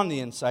and hard on the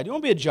inside. You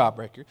don't want to be a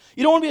jawbreaker.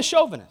 You don't want to be a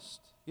chauvinist.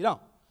 You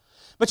don't.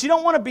 But you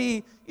don't want to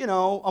be,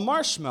 a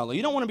marshmallow.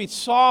 You don't want to be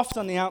soft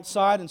on the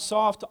outside and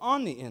soft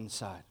on the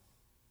inside.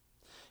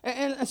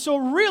 And so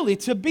really,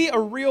 to be a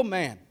real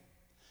man,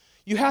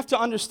 you have to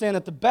understand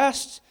that the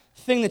best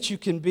thing that you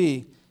can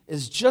be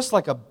is just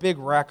like a big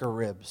rack of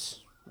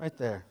ribs. Right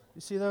there.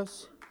 You see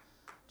those?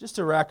 Just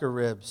a rack of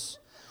ribs.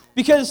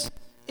 Because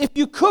if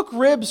you cook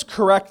ribs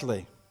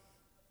correctly,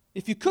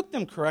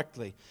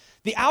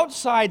 the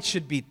outside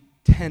should be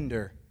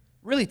tender.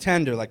 Really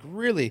tender, like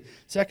really.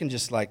 So I can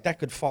just that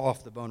could fall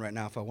off the bone right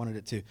now if I wanted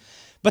it to.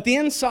 But the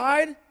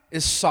inside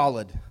is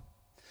solid.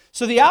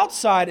 So the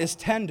outside is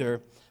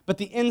tender, but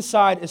the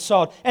inside is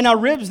solid. And now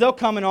ribs, they'll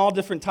come in all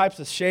different types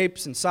of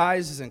shapes and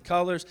sizes and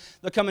colors.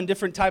 They'll come in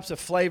different types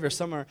of flavors.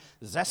 Some are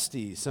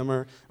zesty, some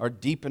are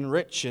deep and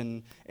rich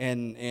and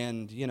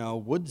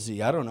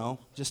woodsy. I don't know,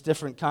 just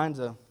different kinds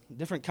of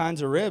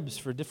ribs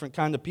for different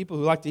kinds of people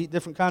who like to eat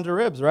different kinds of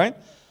ribs, right?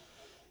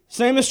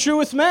 Same is true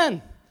with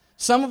men.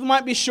 Some of them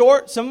might be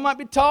short, some might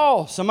be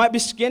tall, some might be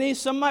skinny,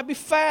 some might be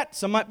fat,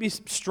 some might be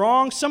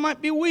strong, some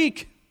might be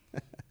weak.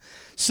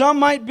 Some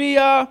might be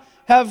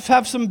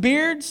have some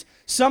beards.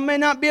 Some may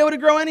not be able to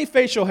grow any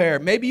facial hair.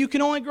 Maybe you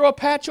can only grow a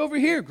patch over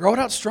here. Grow it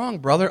out strong,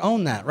 brother.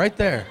 Own that right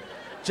there.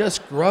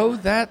 Just grow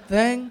that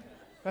thing.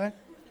 Right?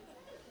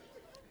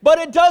 But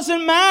it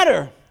doesn't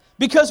matter.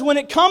 Because when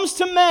it comes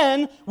to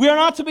men, we are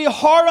not to be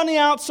hard on the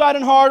outside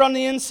and hard on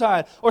the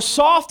inside. Or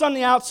soft on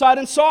the outside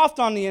and soft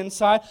on the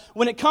inside.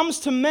 When it comes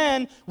to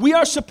men, we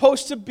are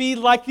supposed to be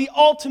like the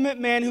ultimate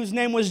man whose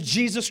name was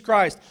Jesus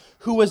Christ.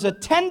 Who was a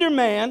tender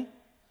man,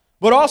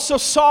 but also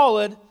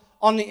solid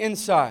on the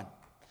inside.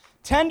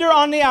 Tender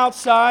on the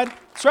outside,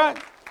 that's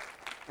right,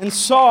 and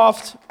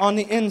soft on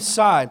the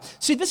inside.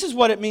 See, this is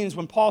what it means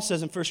when Paul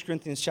says in 1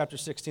 Corinthians chapter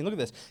 16. Look at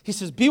this. He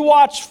says, be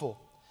watchful,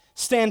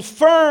 stand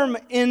firm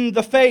in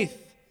the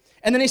faith.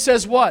 And then he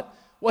says what?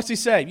 What's he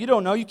say? You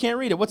don't know, you can't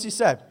read it. What's he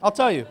said? I'll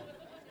tell you.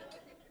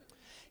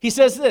 He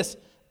says this,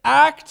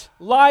 act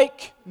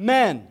like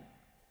men.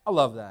 I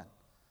love that.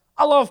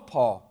 I love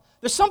Paul.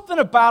 There's something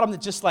about him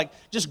that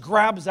just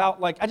grabs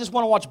out, like, I just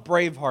want to watch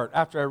Braveheart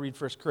after I read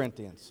 1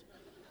 Corinthians.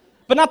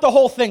 But not the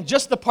whole thing,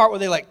 just the part where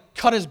they like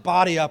cut his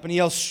body up and he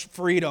yells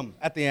freedom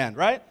at the end,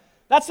 right?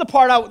 That's the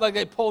part like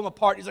they pull him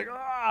apart. He's like,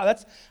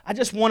 I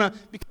just want to,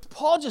 because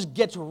Paul just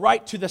gets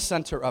right to the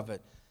center of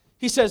it.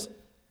 He says,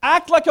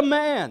 act like a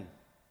man.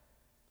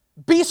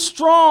 Be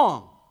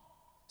strong.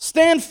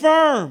 Stand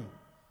firm.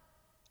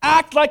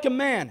 Act like a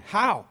man.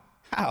 How?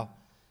 How?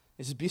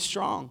 He says, be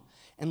strong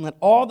and let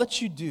all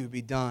that you do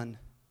be done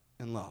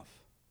in love.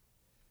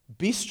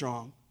 Be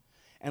strong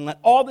and let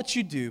all that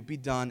you do be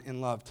done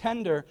in love.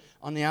 Tender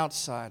on the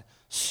outside,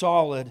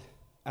 solid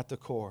at the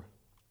core.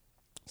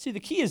 See, the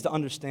key is to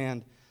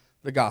understand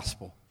the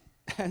gospel,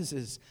 as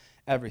is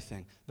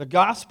everything. The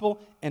gospel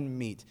and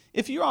meat.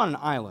 If you're on an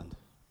island,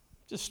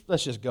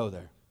 let's just go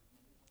there.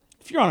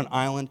 If you're on an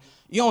island,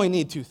 you only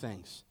need two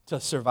things to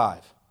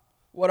survive.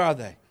 What are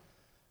they?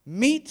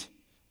 Meat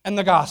and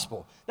the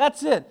gospel.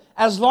 That's it.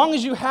 As long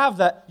as you have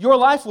that, your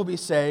life will be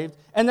saved.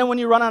 And then when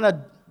you run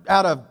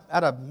out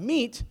of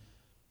meat,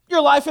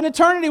 your life in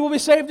eternity will be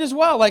saved as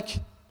well. Like,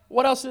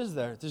 what else is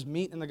there? There's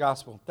meat and the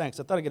gospel. Thanks.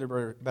 I thought I'd get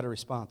a better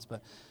response,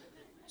 but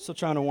still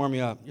trying to warm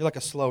you up. You're like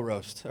a slow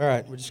roast. All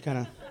right, we're just kind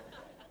of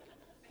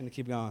going to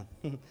keep going.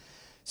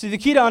 See, the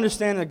key to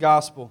understanding the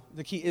gospel,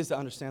 the key is to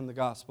understand the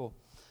gospel.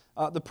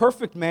 The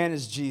perfect man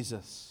is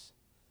Jesus.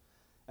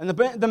 And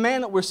the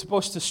man that we're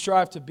supposed to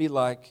strive to be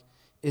like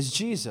is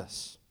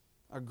Jesus,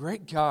 our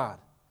great God,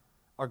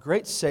 our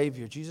great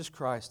Savior, Jesus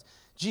Christ.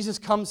 Jesus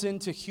comes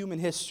into human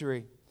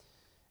history,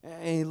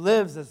 and he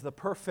lives as the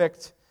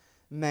perfect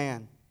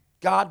man.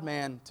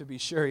 God-man, to be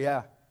sure,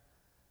 yeah,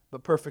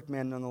 but perfect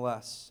man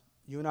nonetheless.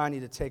 You and I need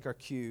to take our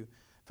cue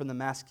from the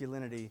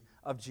masculinity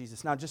of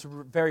Jesus. Now, just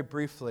very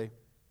briefly,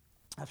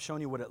 I've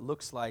shown you what it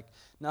looks like.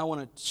 Now I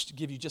want to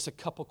give you just a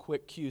couple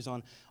quick cues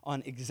on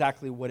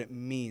exactly what it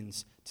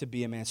means to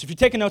be a man. So if you're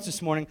taking notes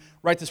this morning,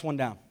 write this one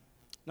down.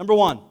 Number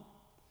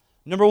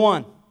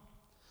one,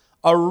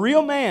 a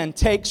real man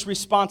takes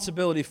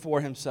responsibility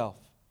for himself.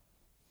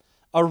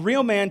 A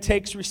real man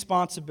takes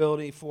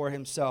responsibility for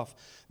himself.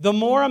 The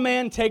more a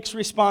man takes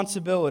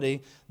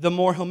responsibility, the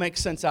more he'll make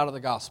sense out of the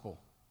gospel.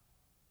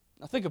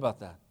 Now think about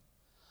that.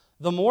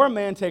 The more a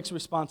man takes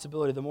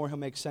responsibility, the more he'll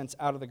make sense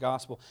out of the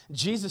gospel.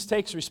 Jesus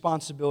takes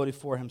responsibility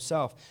for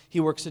himself. He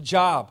works a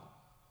job.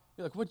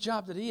 You're like, what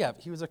job did he have?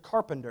 He was a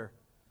carpenter.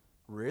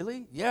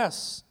 Really?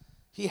 Yes.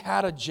 He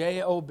had a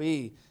job.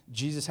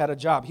 Jesus had a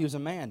job. He was a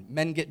man.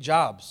 Men get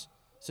jobs.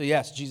 So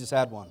yes, Jesus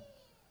had one.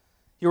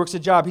 He works a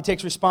job. He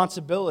takes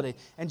responsibility.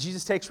 And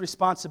Jesus takes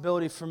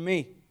responsibility for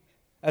me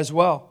as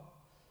well.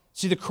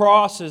 See, the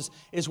cross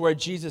is where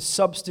Jesus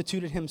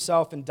substituted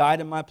himself and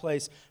died in my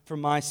place for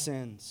my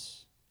sins.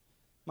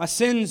 My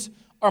sins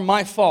are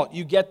my fault.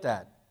 You get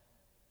that.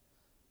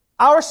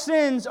 Our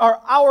sins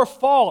are our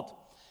fault.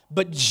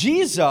 But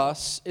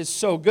Jesus is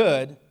so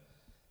good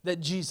that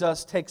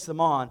Jesus takes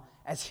them on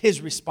as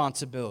his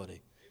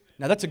responsibility.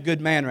 Now that's a good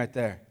man right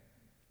there.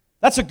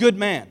 That's a good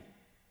man.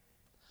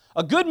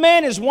 A good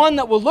man is one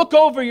that will look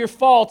over your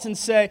faults and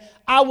say,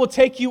 I will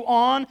take you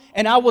on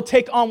and I will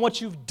take on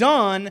what you've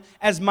done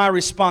as my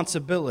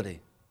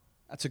responsibility.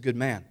 That's a good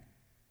man.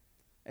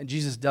 And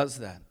Jesus does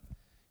that.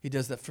 He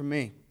does that for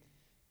me.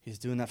 He's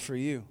doing that for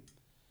you.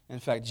 In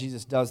fact,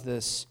 Jesus does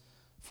this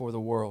for the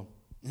world.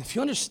 And if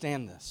you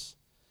understand this,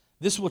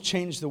 this will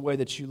change the way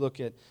that you look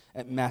at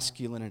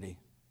masculinity.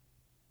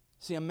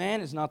 See, a man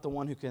is not the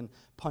one who can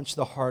punch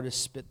the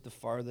hardest, spit the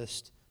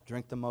farthest,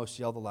 drink the most,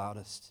 yell the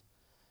loudest.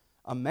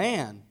 A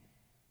man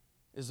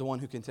is the one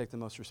who can take the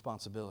most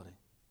responsibility.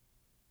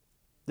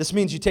 This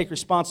means you take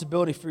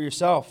responsibility for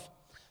yourself.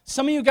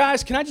 Some of you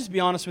guys, can I just be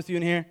honest with you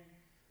in here?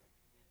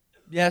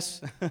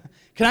 Yes?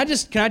 Can I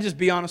just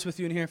be honest with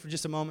you in here for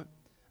just a moment?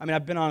 I mean,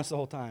 I've been honest the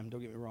whole time,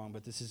 don't get me wrong,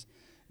 but this is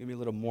going to be a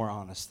little more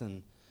honest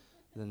than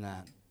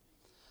that.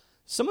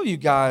 Some of you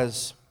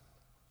guys,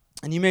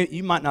 and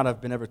you might not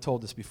have been ever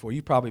told this before.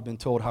 You've probably been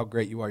told how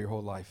great you are your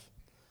whole life.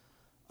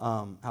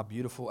 How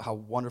beautiful, how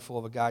wonderful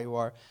of a guy you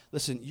are.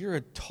 Listen, you're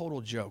a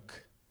total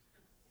joke.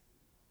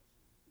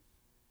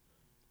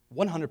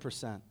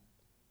 100%.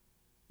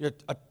 You're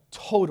a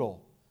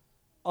total,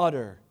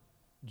 utter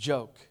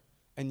joke.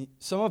 And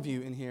some of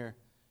you in here,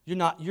 you're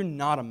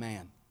not a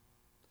man.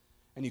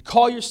 And you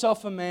call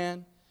yourself a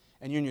man,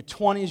 and you're in your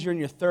 20s, you're in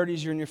your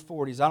 30s, you're in your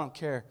 40s, I don't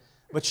care.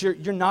 But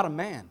you're not a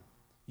man.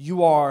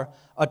 You are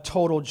a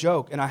total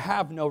joke, and I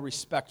have no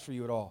respect for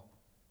you at all.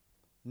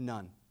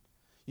 None.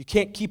 You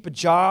can't keep a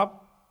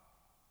job.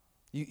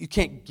 You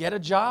can't get a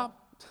job.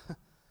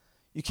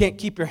 You can't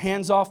keep your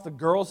hands off the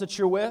girls that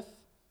you're with.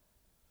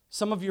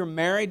 Some of you are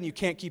married and you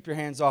can't keep your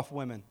hands off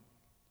women.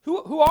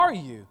 Who are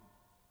you?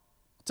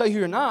 I'll tell you who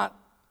you're not.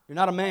 You're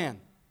not a man.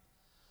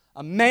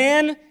 A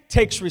man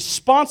takes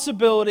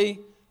responsibility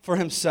for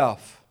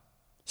himself.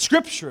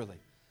 Scripturally,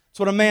 that's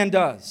what a man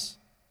does.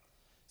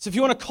 So if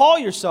you want to call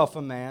yourself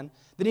a man,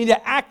 then you need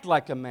to act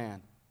like a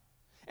man.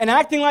 And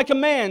acting like a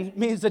man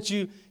means that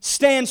you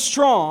stand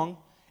strong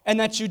and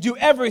that you do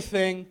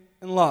everything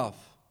in love.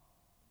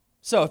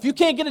 So if you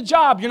can't get a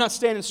job, you're not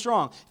standing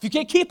strong. If you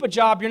can't keep a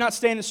job, you're not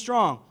standing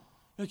strong.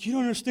 Like, you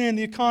don't understand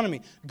the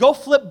economy. Go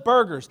flip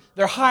burgers.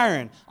 They're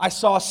hiring. I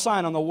saw a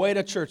sign on the way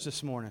to church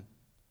this morning.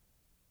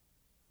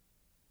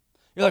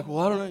 You're like, well,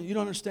 I don't know. You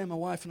don't understand. My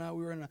wife and I,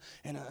 we were in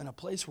a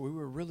place where we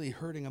were really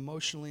hurting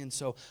emotionally, and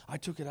so I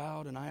took it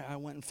out, and I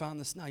went and found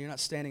this. No, you're not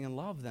standing in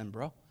love then,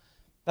 bro.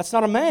 That's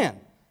not a man.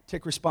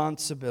 Take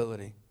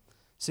responsibility.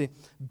 See,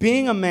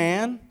 being a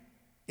man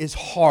is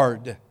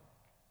hard.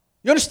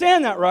 You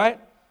understand that, right?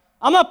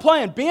 I'm not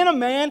playing. Being a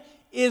man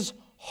is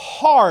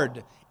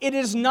hard. It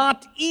is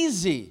not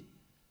easy.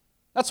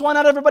 That's why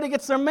not everybody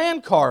gets their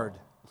man card.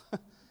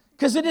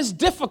 Because it is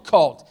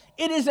difficult.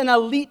 It is an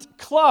elite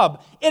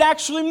club. It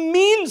actually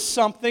means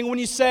something when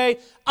you say,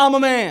 I'm a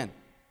man.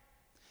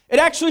 It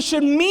actually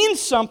should mean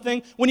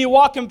something when you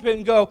walk up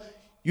and go,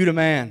 you the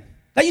man.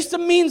 That used to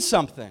mean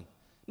something.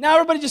 Now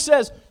everybody just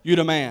says, you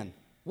the man.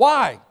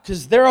 Why?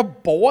 Because they're a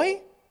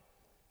boy?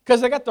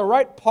 Because they got the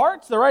right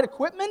parts, the right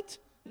equipment?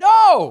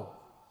 No!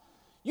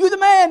 You the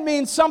man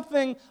means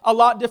something a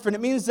lot different.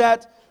 It means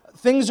that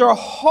things are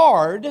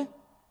hard,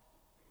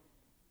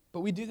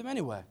 but we do them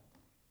anyway.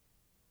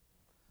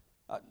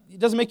 It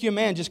doesn't make you a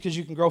man just because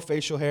you can grow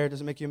facial hair. It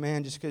doesn't make you a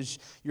man just because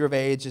you're of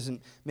age. It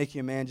doesn't make you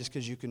a man just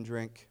because you can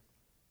drink.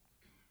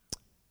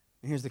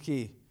 And here's the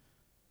key.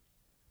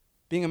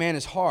 Being a man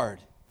is hard,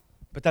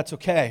 but that's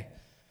okay,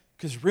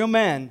 because real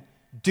men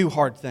do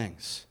hard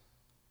things.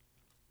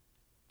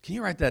 Can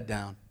you write that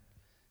down?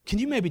 Can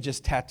you maybe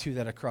just tattoo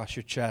that across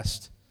your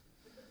chest?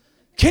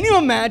 Can you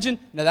imagine?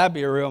 Now, that'd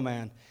be a real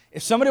man.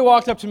 If somebody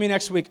walked up to me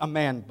next week, a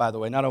man, by the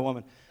way, not a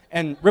woman,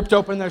 and ripped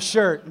open their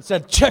shirt and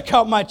said, check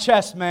out my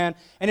chest, man,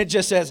 and it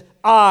just says,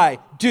 I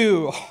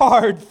do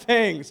hard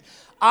things,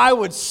 I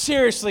would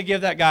seriously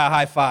give that guy a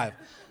high five.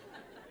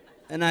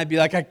 And I'd be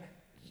like, I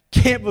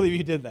can't believe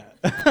you did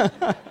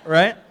that.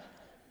 Right?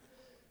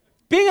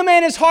 Being a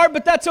man is hard,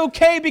 but that's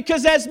okay,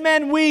 because as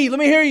men, let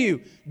me hear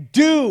you,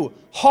 do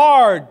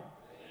hard.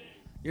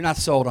 You're not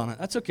sold on it.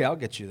 That's okay, I'll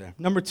get you there.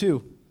 Number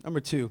two,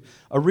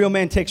 a real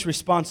man takes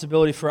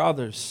responsibility for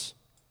others.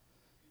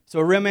 So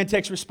a real man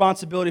takes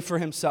responsibility for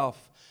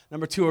himself.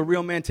 Number two, a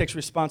real man takes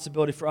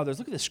responsibility for others.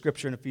 Look at this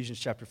scripture in Ephesians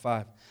chapter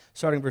 5,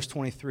 starting in verse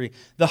 23.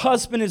 The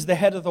husband is the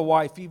head of the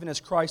wife, even as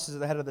Christ is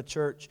the head of the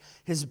church,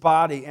 his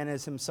body, and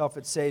as himself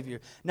its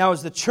Savior. Now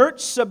as the church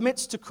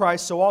submits to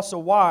Christ, so also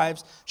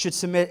wives should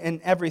submit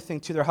in everything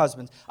to their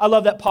husbands. I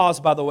love that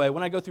pause, by the way,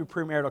 when I go through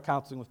premarital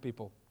counseling with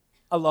people.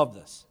 I love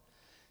this.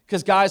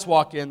 Because guys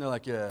walk in, they're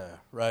like, yeah,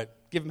 right.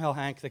 Give them hell,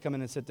 Hank. They come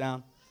in and sit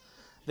down.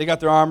 They got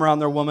their arm around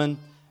their woman.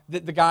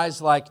 The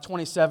guy's like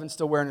 27,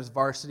 still wearing his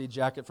varsity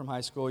jacket from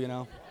high school, you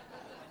know.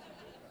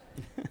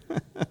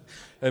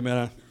 Hey,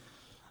 man,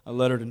 I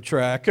lettered in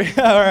track.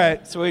 All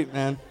right, sweet,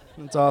 man.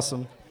 That's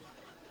awesome.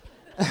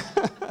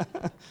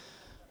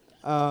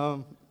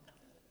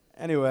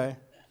 Anyway,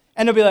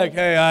 and they'll be like,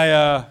 hey,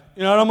 I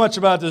don't know much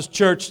about this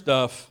church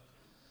stuff,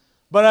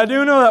 but I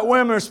do know that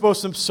women are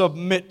supposed to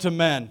submit to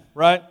men,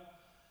 right?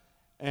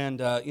 And,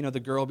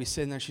 the girl will be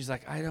sitting there. She's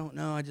like, I don't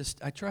know.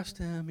 I trust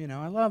him.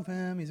 I love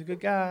him. He's a good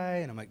guy.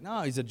 And I'm like,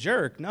 no, he's a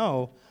jerk.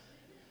 No.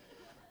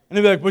 And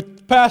they'll be like,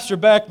 but Pastor,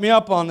 back me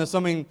up on this.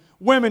 I mean,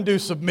 women do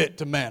submit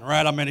to men,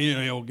 right? I mean,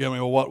 you'll give me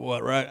a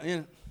what,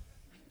 right?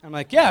 I'm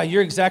like, yeah,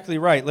 you're exactly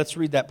right. Let's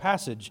read that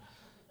passage,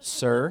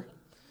 sir.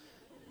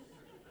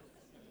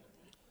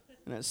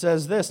 And it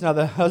says this, now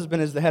the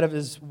husband is the head of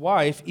his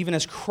wife, even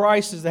as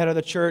Christ is the head of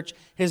the church,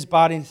 his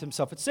body is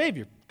himself its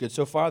Savior. Good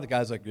so far? The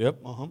guy's like, yep,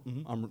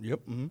 yep.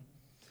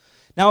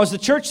 Now as the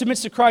church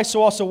submits to Christ,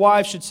 so also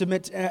wives should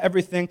submit to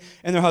everything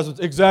in their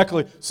husbands.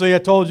 Exactly. See, I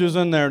told you it was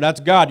in there.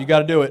 That's God. You got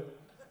to do it.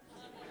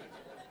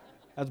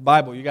 That's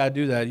Bible. You got to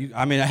do that.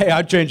 Hey,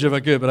 I'd change it if I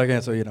could, but I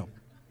can't, so And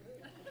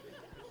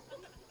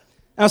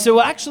I'll say,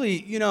 well, actually,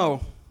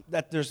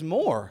 that there's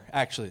more,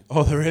 actually.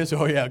 Oh, there is?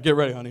 Oh, yeah. Get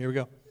ready, honey. Here we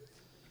go.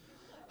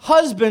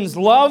 Husbands,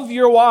 love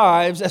your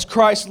wives as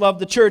Christ loved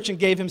the church and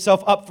gave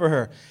himself up for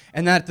her.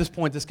 And at this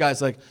point, this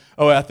guy's like,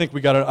 oh, I think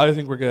we're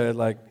good.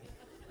 Like,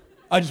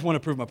 I just want to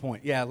prove my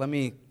point. Yeah, let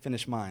me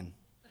finish mine.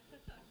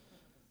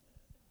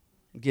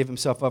 Gave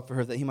himself up for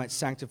her that he might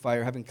sanctify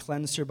her, having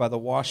cleansed her by the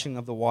washing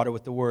of the water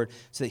with the word,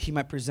 so that he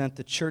might present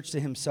the church to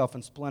himself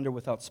in splendor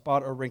without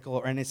spot or wrinkle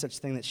or any such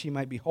thing, that she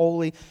might be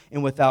holy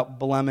and without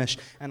blemish.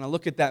 And I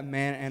look at that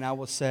man and I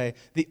will say,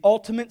 the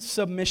ultimate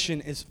submission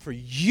is for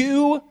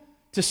you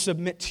to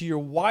submit to your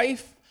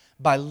wife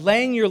by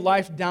laying your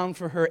life down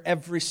for her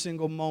every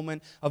single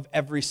moment of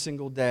every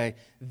single day.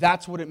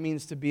 That's what it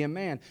means to be a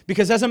man.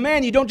 Because as a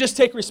man, you don't just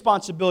take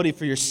responsibility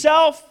for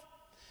yourself,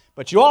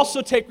 but you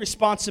also take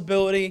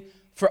responsibility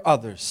for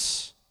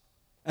others.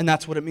 And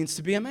that's what it means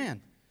to be a man.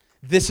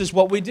 This is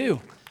what we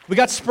do. We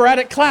got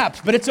sporadic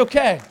claps, but it's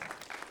okay.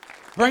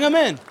 Bring them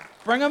in.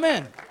 Bring them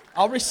in.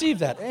 I'll receive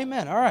that.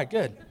 Amen. All right,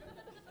 good.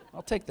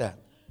 I'll take that.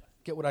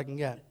 Get what I can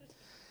get.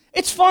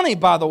 It's funny,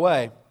 by the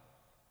way.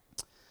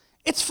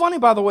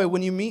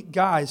 When you meet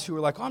guys who are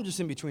like, oh, I'm just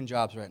in between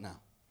jobs right now.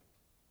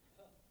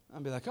 I'll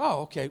be like,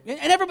 oh, okay.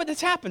 And everybody, this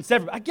happens to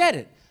everybody. I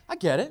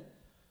get it.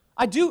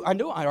 I do.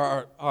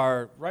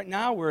 Right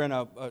now, we're in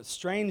a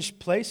strange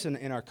place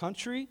in our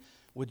country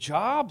with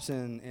jobs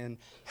and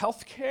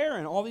health care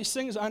and all these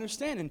things. I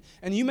understand.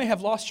 And you may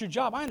have lost your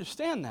job. I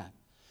understand that.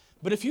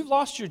 But if you've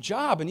lost your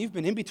job and you've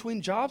been in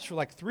between jobs for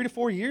like 3 to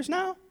 4 years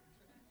now,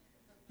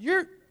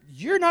 you're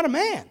not a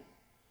man.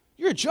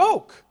 You're a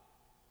joke.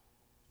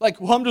 Like,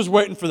 well, I'm just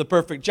waiting for the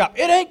perfect job.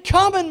 It ain't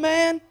coming,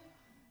 man.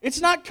 It's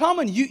not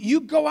coming.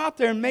 You go out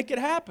there and make it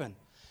happen.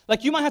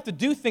 Like, you might have to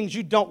do things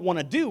you don't want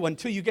to do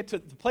until you get to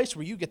the place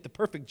where you get the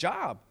perfect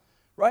job,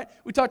 right?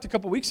 We talked a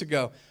couple weeks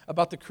ago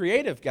about the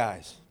creative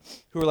guys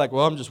who were like,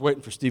 well, I'm just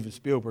waiting for Steven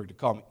Spielberg to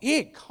call me. He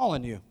ain't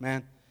calling you,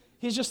 man.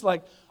 He's just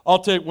like,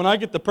 when I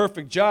get the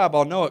perfect job,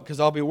 I'll know it because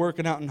I'll be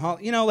working out in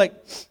Hollywood. You know, like,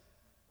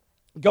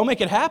 go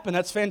make it happen.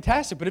 That's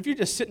fantastic. But if you're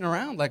just sitting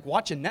around, like,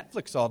 watching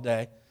Netflix all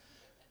day,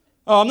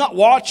 oh, I'm not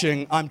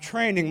watching. I'm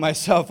training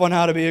myself on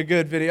how to be a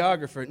good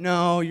videographer.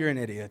 No, you're an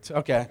idiot.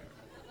 Okay.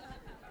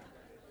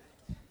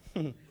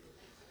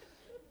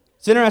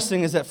 It's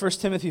interesting is that 1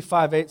 Timothy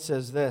 5:8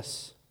 says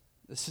this.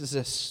 This is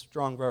a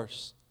strong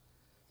verse.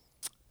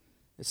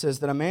 It says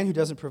that a man who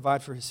doesn't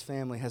provide for his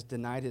family has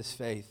denied his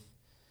faith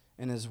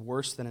and is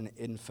worse than an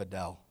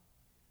infidel.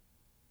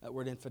 That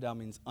word infidel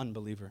means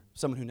unbeliever,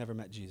 someone who never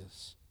met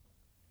Jesus.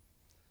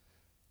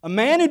 A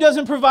man who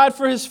doesn't provide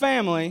for his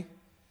family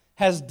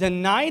has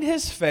denied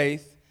his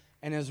faith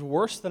and is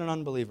worse than an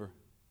unbeliever.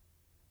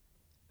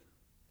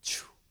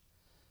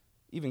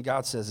 Even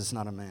God says it's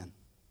not a man.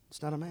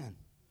 It's not a man.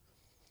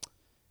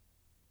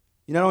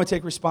 You not only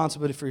take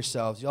responsibility for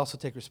yourselves, you also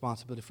take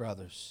responsibility for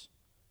others.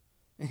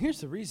 And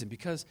here's the reason,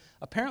 because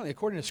apparently,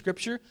 according to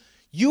Scripture,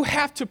 you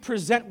have to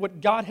present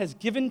what God has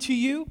given to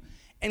you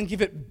and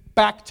give it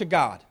back to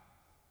God.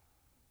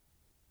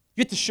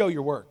 You have to show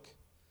your work.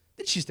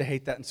 Didn't you used to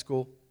hate that in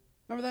school?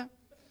 Remember that?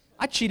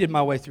 I cheated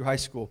my way through high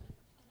school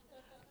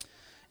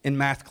in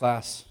math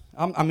class.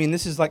 I mean,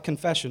 this is like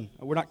confession.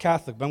 We're not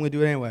Catholic, but I'm going to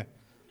do it anyway.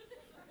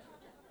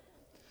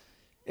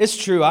 It's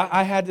true.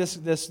 I had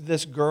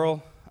this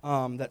girl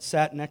that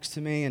sat next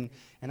to me, and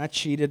I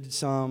cheated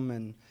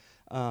some,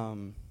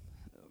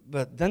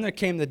 but then there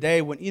came the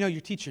day when,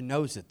 your teacher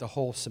knows it the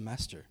whole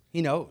semester.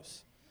 He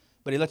knows,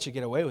 but he lets you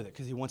get away with it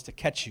because he wants to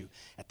catch you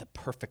at the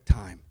perfect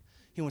time.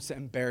 He wants to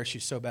embarrass you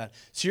so bad.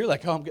 So you're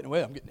like, oh, I'm getting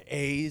away. I'm getting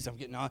A's. I'm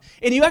getting on.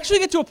 And you actually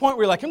get to a point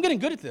where you're like, I'm getting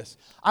good at this.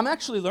 I'm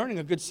actually learning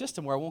a good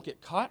system where I won't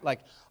get caught.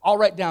 Like, I'll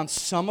write down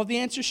some of the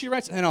answers she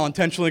writes, and then I'll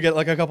intentionally get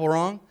like a couple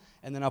wrong.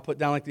 And then I'll put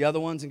down like the other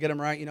ones and get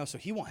them right, so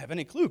he won't have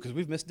any clue because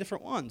we've missed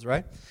different ones,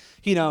 right?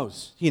 He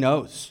knows. He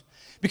knows.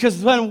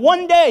 Because then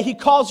one day he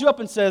calls you up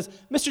and says,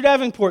 Mr.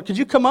 Davenport, could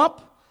you come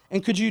up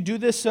and could you do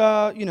this,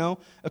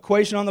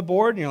 equation on the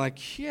board? And you're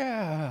like,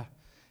 yeah.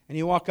 And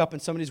you walk up and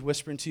somebody's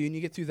whispering to you and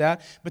you get through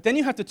that. But then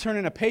you have to turn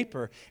in a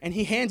paper and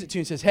he hands it to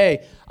you and says,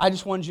 hey, I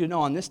just wanted you to know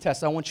on this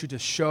test, I want you to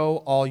show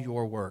all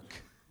your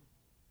work.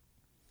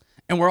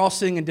 And we're all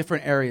sitting in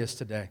different areas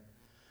today.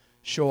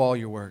 Show all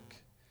your work.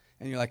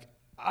 And you're like,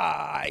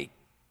 I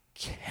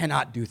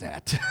cannot do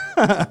that.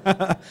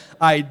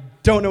 I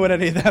don't know what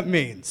any of that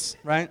means,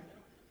 right?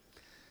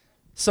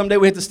 Someday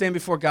we have to stand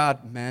before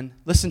God, men.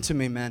 Listen to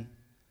me, men.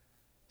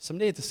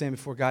 Someday you have to stand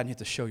before God and you have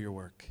to show your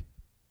work.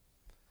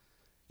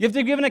 You have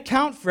to give an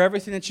account for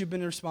everything that you've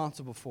been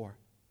responsible for.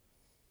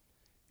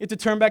 You have to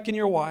turn back in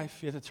your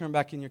wife. You have to turn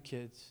back in your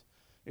kids.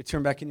 You have to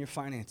turn back in your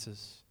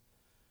finances.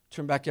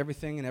 Turn back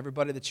everything and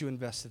everybody that you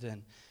invested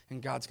in.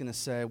 And God's going to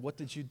say, what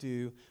did you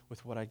do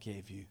with what I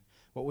gave you?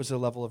 What was the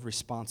level of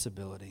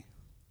responsibility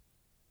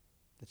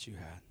that you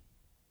had?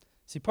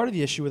 See, part of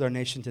the issue with our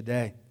nation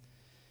today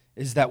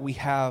is that we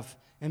have,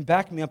 and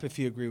back me up if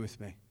you agree with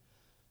me,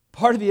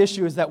 part of the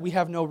issue is that we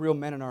have no real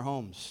men in our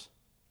homes.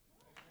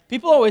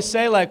 People always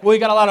say, like, well, we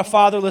got a lot of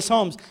fatherless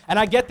homes. And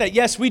I get that.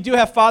 Yes, we do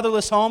have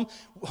fatherless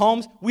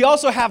homes. We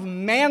also have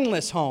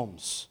manless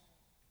homes.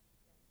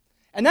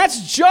 And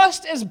that's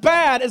just as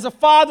bad as a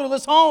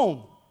fatherless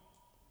home.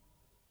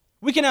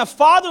 We can have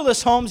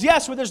fatherless homes,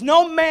 yes, where there's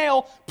no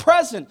male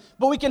present.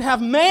 But we can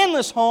have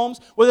manless homes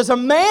where there's a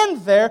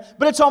man there,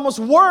 but it's almost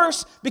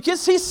worse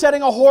because he's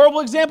setting a horrible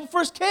example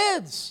for his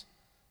kids.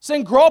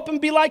 Saying, grow up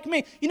and be like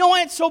me. You know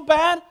why it's so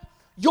bad?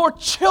 Your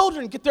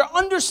children get their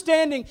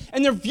understanding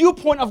and their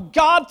viewpoint of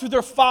God through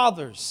their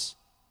fathers.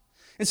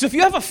 And so if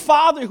you have a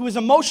father who is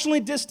emotionally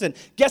distant,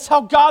 guess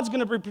how God's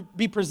going to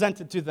be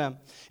presented to them?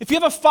 If you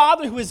have a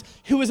father who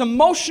is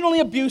emotionally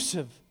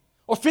abusive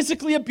or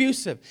physically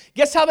abusive,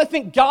 guess how they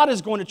think God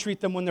is going to treat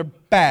them when they're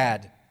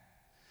bad?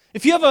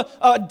 If you have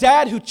a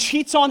dad who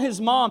cheats on his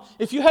mom,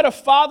 if you had a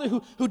father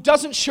who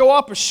doesn't show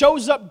up or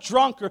shows up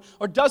drunk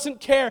or doesn't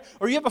care,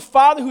 or you have a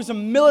father who's a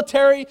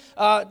military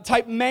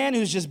type man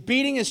who's just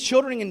beating his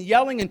children and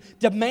yelling and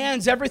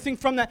demands everything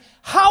from that,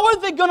 how are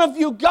they going to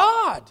view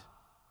God?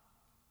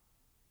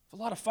 A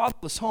lot of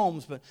fatherless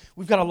homes, but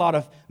we've got a lot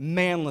of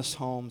manless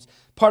homes.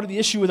 Part of the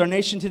issue with our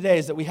nation today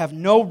is that we have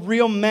no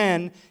real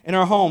men in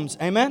our homes.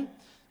 Amen?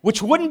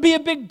 Which wouldn't be a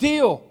big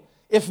deal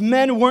if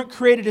men weren't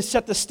created to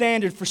set the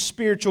standard for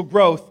spiritual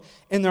growth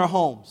in their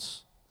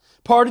homes.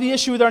 Part of the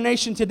issue with our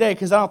nation today,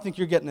 because I don't think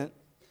you're getting it,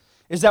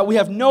 is that we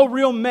have no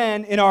real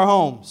men in our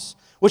homes,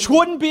 which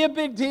wouldn't be a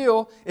big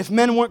deal if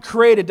men weren't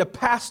created to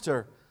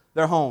pastor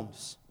their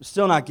homes. We're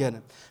still not getting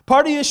it.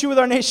 Part of the issue with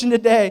our nation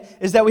today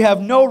is that we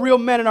have no real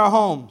men in our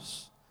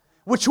homes,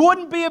 which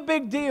wouldn't be a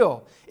big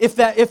deal if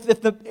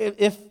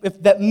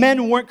that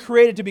men weren't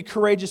created to be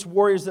courageous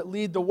warriors that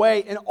lead the way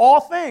in all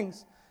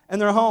things in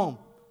their home.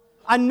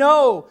 I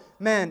know,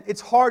 men,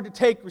 it's hard to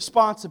take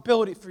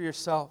responsibility for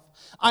yourself.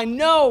 I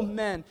know,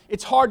 men,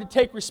 it's hard to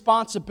take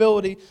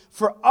responsibility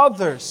for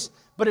others.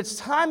 But it's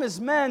time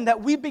as men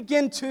that we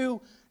begin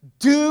to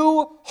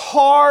do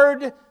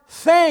hard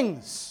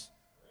things.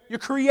 You're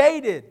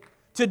created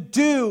to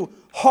do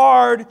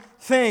hard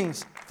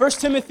things. 1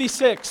 Timothy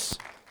 6.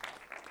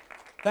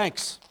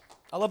 Thanks.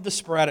 I love the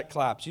sporadic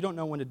claps. You don't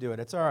know when to do it.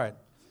 It's all right.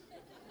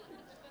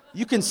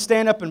 You can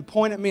stand up and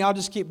point at me. I'll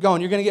just keep going.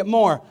 You're going to get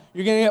more.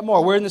 You're going to get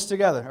more. We're in this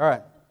together. All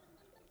right.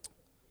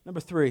 Number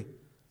 3.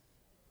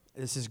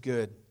 This is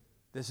good.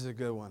 This is a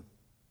good one.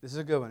 This is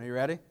a good one. Are you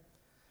ready?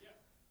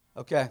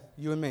 Okay,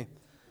 you and me.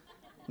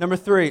 Number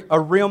 3, a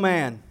real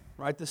man.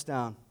 Write this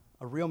down.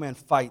 A real man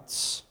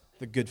fights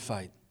the good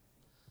fight.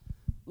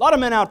 A lot of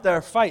men out there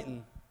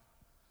fighting.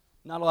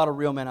 Not a lot of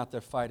real men out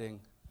there fighting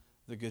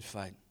the good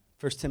fight.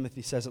 1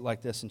 Timothy says it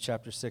like this in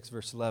chapter 6,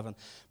 verse 11.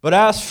 But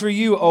as for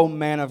you, O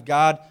man of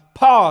God,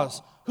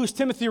 pause. Who's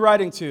Timothy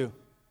writing to?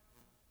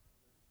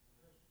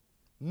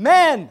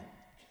 Men.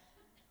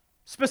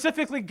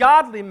 Specifically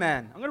godly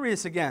men. I'm going to read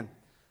this again.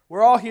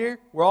 We're all here.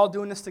 We're all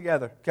doing this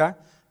together, okay?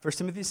 1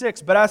 Timothy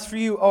 6. But as for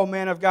you, O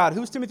man of God.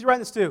 Who's Timothy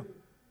writing this to?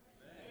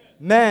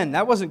 Men.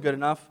 That wasn't good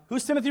enough.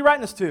 Who's Timothy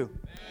writing this to? Men.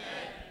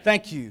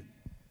 Thank you.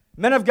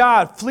 Men of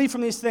God, flee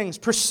from these things.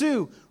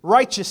 Pursue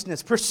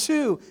righteousness.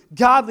 Pursue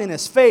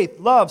godliness, faith,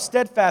 love,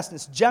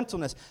 steadfastness,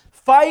 gentleness.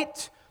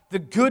 Fight the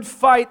good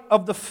fight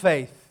of the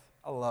faith.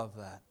 I love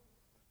that.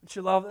 Don't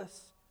you love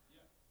this?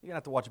 You're going to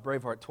have to watch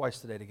Braveheart twice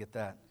today to get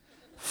that.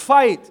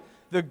 Fight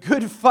the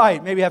good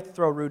fight. Maybe you have to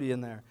throw Rudy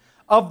in there.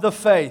 Of the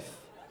faith.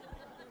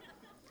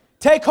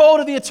 Take hold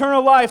of the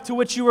eternal life to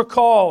which you were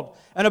called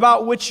and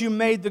about which you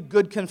made the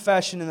good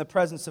confession in the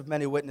presence of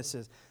many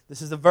witnesses.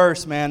 This is the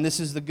verse, man.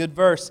 This is the good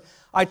verse.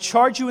 I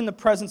charge you in the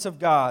presence of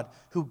God,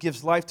 who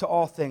gives life to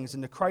all things,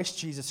 and to Christ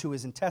Jesus, who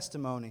is in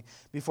testimony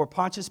before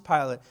Pontius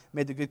Pilate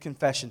made the good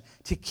confession,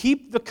 to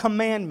keep the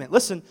commandment,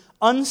 listen,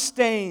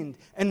 unstained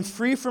and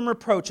free from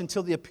reproach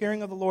until the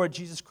appearing of the Lord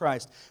Jesus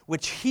Christ,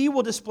 which he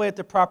will display at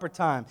the proper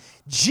time.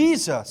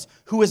 Jesus,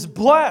 who is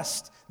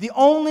blessed, the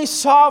only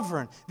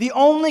sovereign, the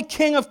only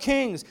King of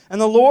kings,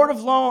 and the Lord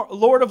of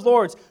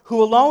lords,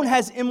 who alone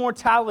has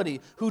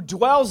immortality, who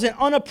dwells in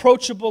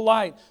unapproachable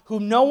light,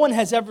 whom no one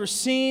has ever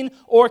seen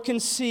or can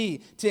see.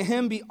 To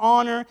him be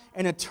honor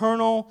and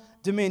eternal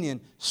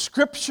dominion.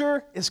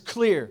 Scripture is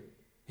clear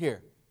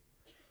here.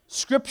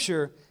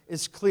 Scripture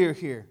is clear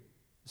here.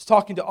 It's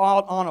talking to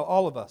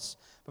all of us,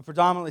 but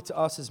predominantly to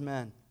us as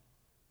men.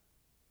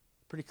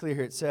 Pretty clear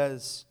here. It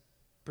says,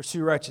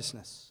 pursue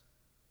righteousness.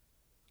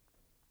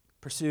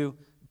 Pursue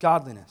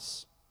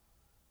godliness.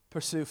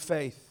 Pursue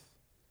faith.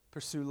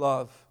 Pursue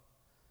love.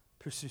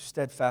 Pursue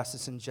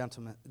steadfastness and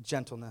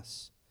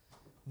gentleness.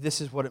 This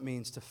is what it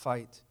means to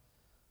fight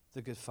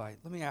the good fight.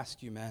 Let me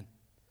ask you, man.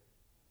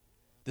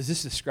 Does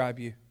this describe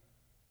you?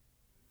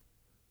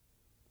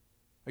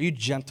 Are you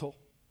gentle?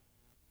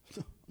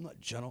 I'm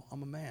not gentle.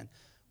 I'm a man.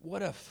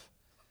 What if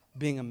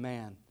being a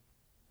man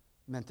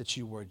meant that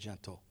you were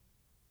gentle?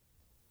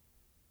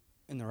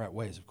 In the right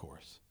ways, of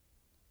course.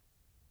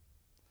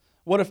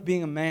 What if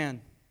being a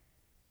man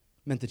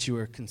meant that you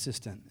were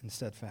consistent and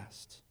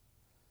steadfast?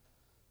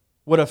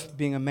 What if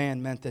being a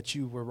man meant that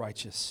you were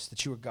righteous,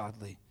 that you were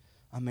godly,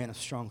 a man of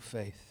strong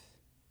faith?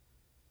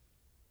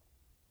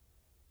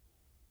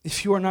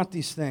 If you are not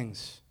these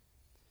things,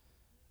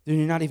 then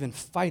you're not even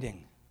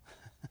fighting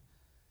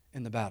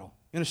in the battle.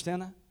 You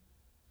understand that?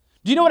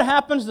 Do you know what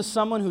happens to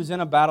someone who's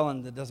in a battle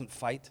and that doesn't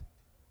fight?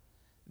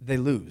 They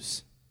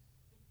lose.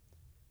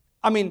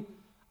 I mean,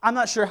 I'm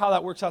not sure how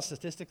that works out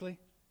statistically,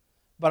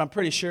 but I'm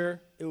pretty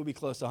sure it will be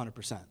close to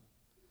 100%.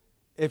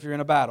 If you're in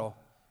a battle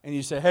and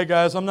you say, hey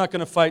guys, I'm not going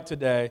to fight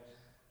today.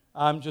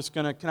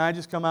 Can I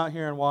just come out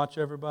here and watch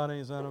everybody?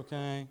 Is that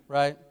okay?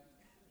 Right?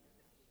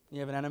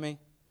 You have an enemy?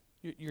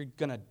 You're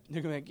going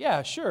to be like,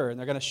 yeah, sure. And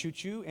they're going to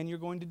shoot you and you're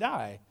going to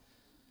die.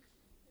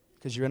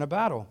 Because you're in a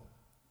battle.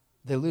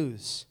 They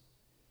lose.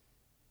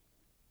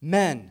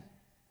 Men,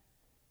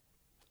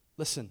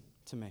 listen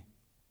to me.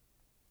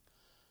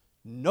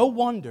 No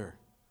wonder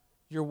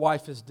your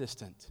wife is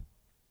distant.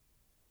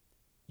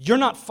 You're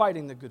not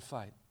fighting the good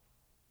fight.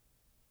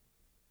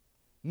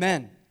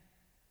 Men,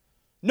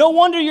 no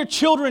wonder your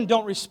children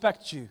don't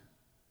respect you.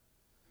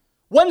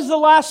 When's the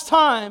last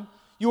time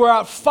you were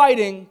out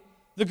fighting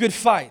the good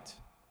fight?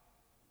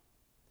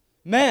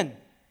 Men,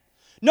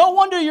 no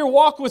wonder your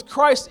walk with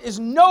Christ is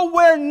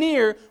nowhere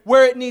near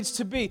where it needs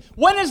to be.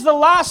 When is the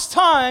last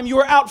time you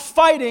were out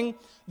fighting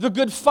the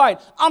good fight?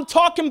 I'm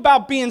talking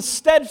about being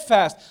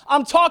steadfast.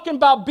 I'm talking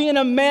about being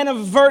a man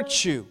of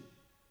virtue.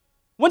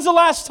 When's the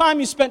last time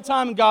you spent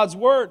time in God's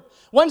Word?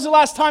 When's the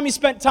last time you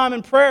spent time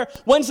in prayer?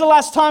 When's the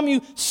last time you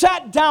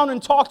sat down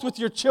and talked with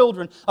your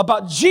children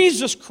about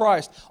Jesus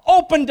Christ,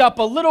 opened up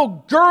a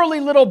little girly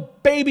little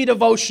baby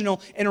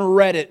devotional and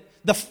read it?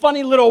 The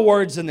funny little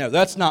words in there.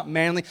 That's not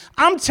manly.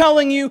 I'm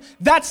telling you,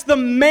 that's the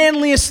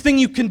manliest thing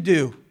you can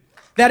do.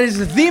 That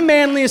is the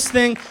manliest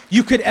thing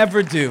you could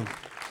ever do.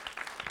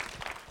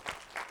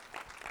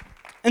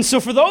 And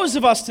so for those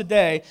of us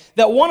today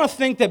that want to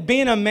think that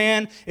being a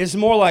man is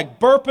more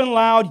like burping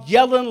loud,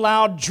 yelling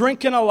loud,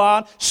 drinking a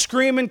lot,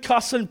 screaming,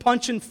 cussing,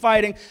 punching,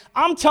 fighting,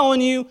 I'm telling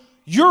you,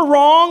 you're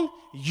wrong,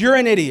 you're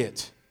an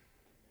idiot.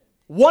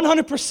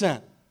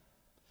 100%.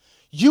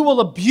 You will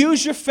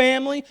abuse your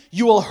family,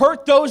 you will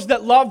hurt those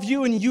that love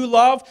you and you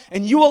love,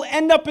 and you will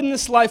end up in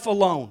this life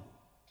alone.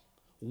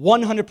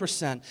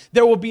 100%.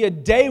 There will be a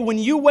day when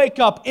you wake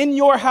up in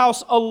your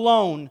house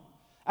alone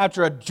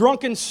after a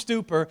drunken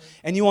stupor,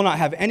 and you will not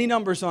have any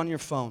numbers on your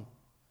phone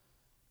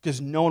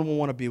because no one will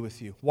want to be with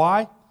you.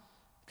 Why?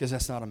 Because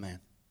that's not a man.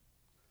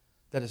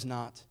 That is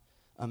not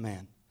a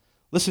man.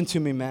 Listen to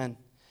me, man.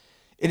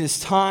 It is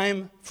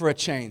time for a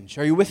change.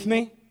 Are you with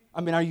me?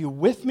 Are you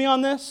with me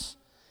on this?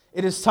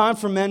 It is time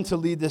for men to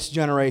lead this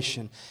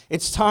generation.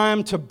 It's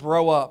time to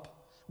bro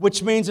up,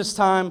 which means it's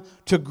time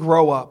to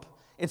grow up.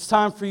 It's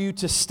time for you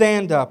to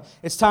stand up.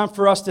 It's time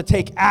for us to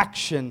take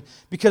action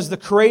because the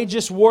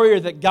courageous warrior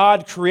that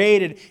God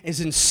created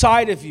is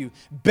inside of you,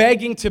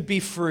 begging to be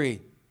free.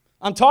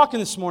 I'm talking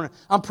this morning.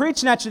 I'm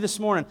preaching at you this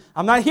morning.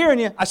 I'm not hearing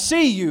you. I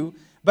see you,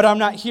 but I'm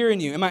not hearing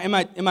you. Am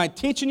I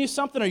teaching you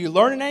something? Are you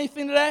learning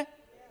anything today?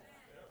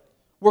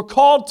 We're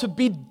called to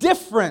be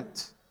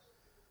different.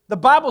 The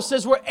Bible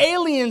says we're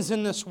aliens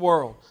in this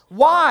world.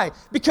 Why?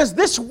 Because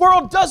this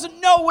world doesn't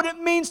know what it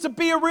means to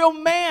be a real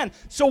man.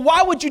 So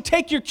why would you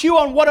take your cue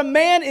on what a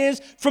man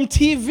is from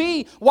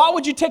TV? Why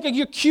would you take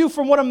your cue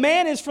from what a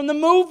man is from the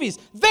movies?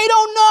 They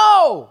don't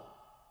know.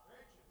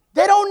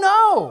 They don't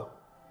know.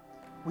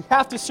 We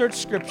have to search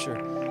Scripture,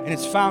 and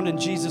it's found in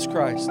Jesus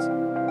Christ.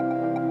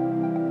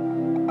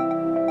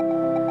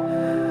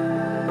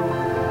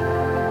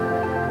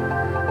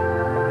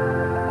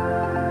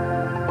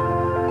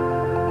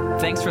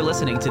 Thanks for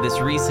listening to this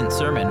recent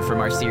sermon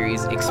from our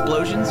series,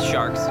 Explosions,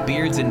 Sharks,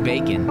 Beards, and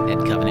Bacon at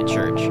Covenant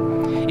Church.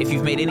 If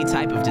you've made any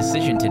type of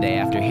decision today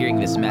after hearing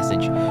this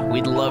message,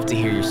 we'd love to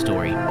hear your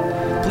story.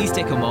 Please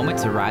take a moment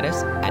to write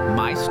us at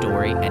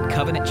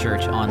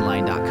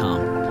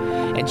mystory@covenantchurchonline.com.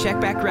 And check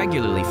back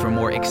regularly for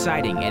more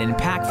exciting and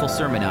impactful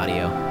sermon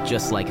audio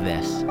just like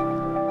this.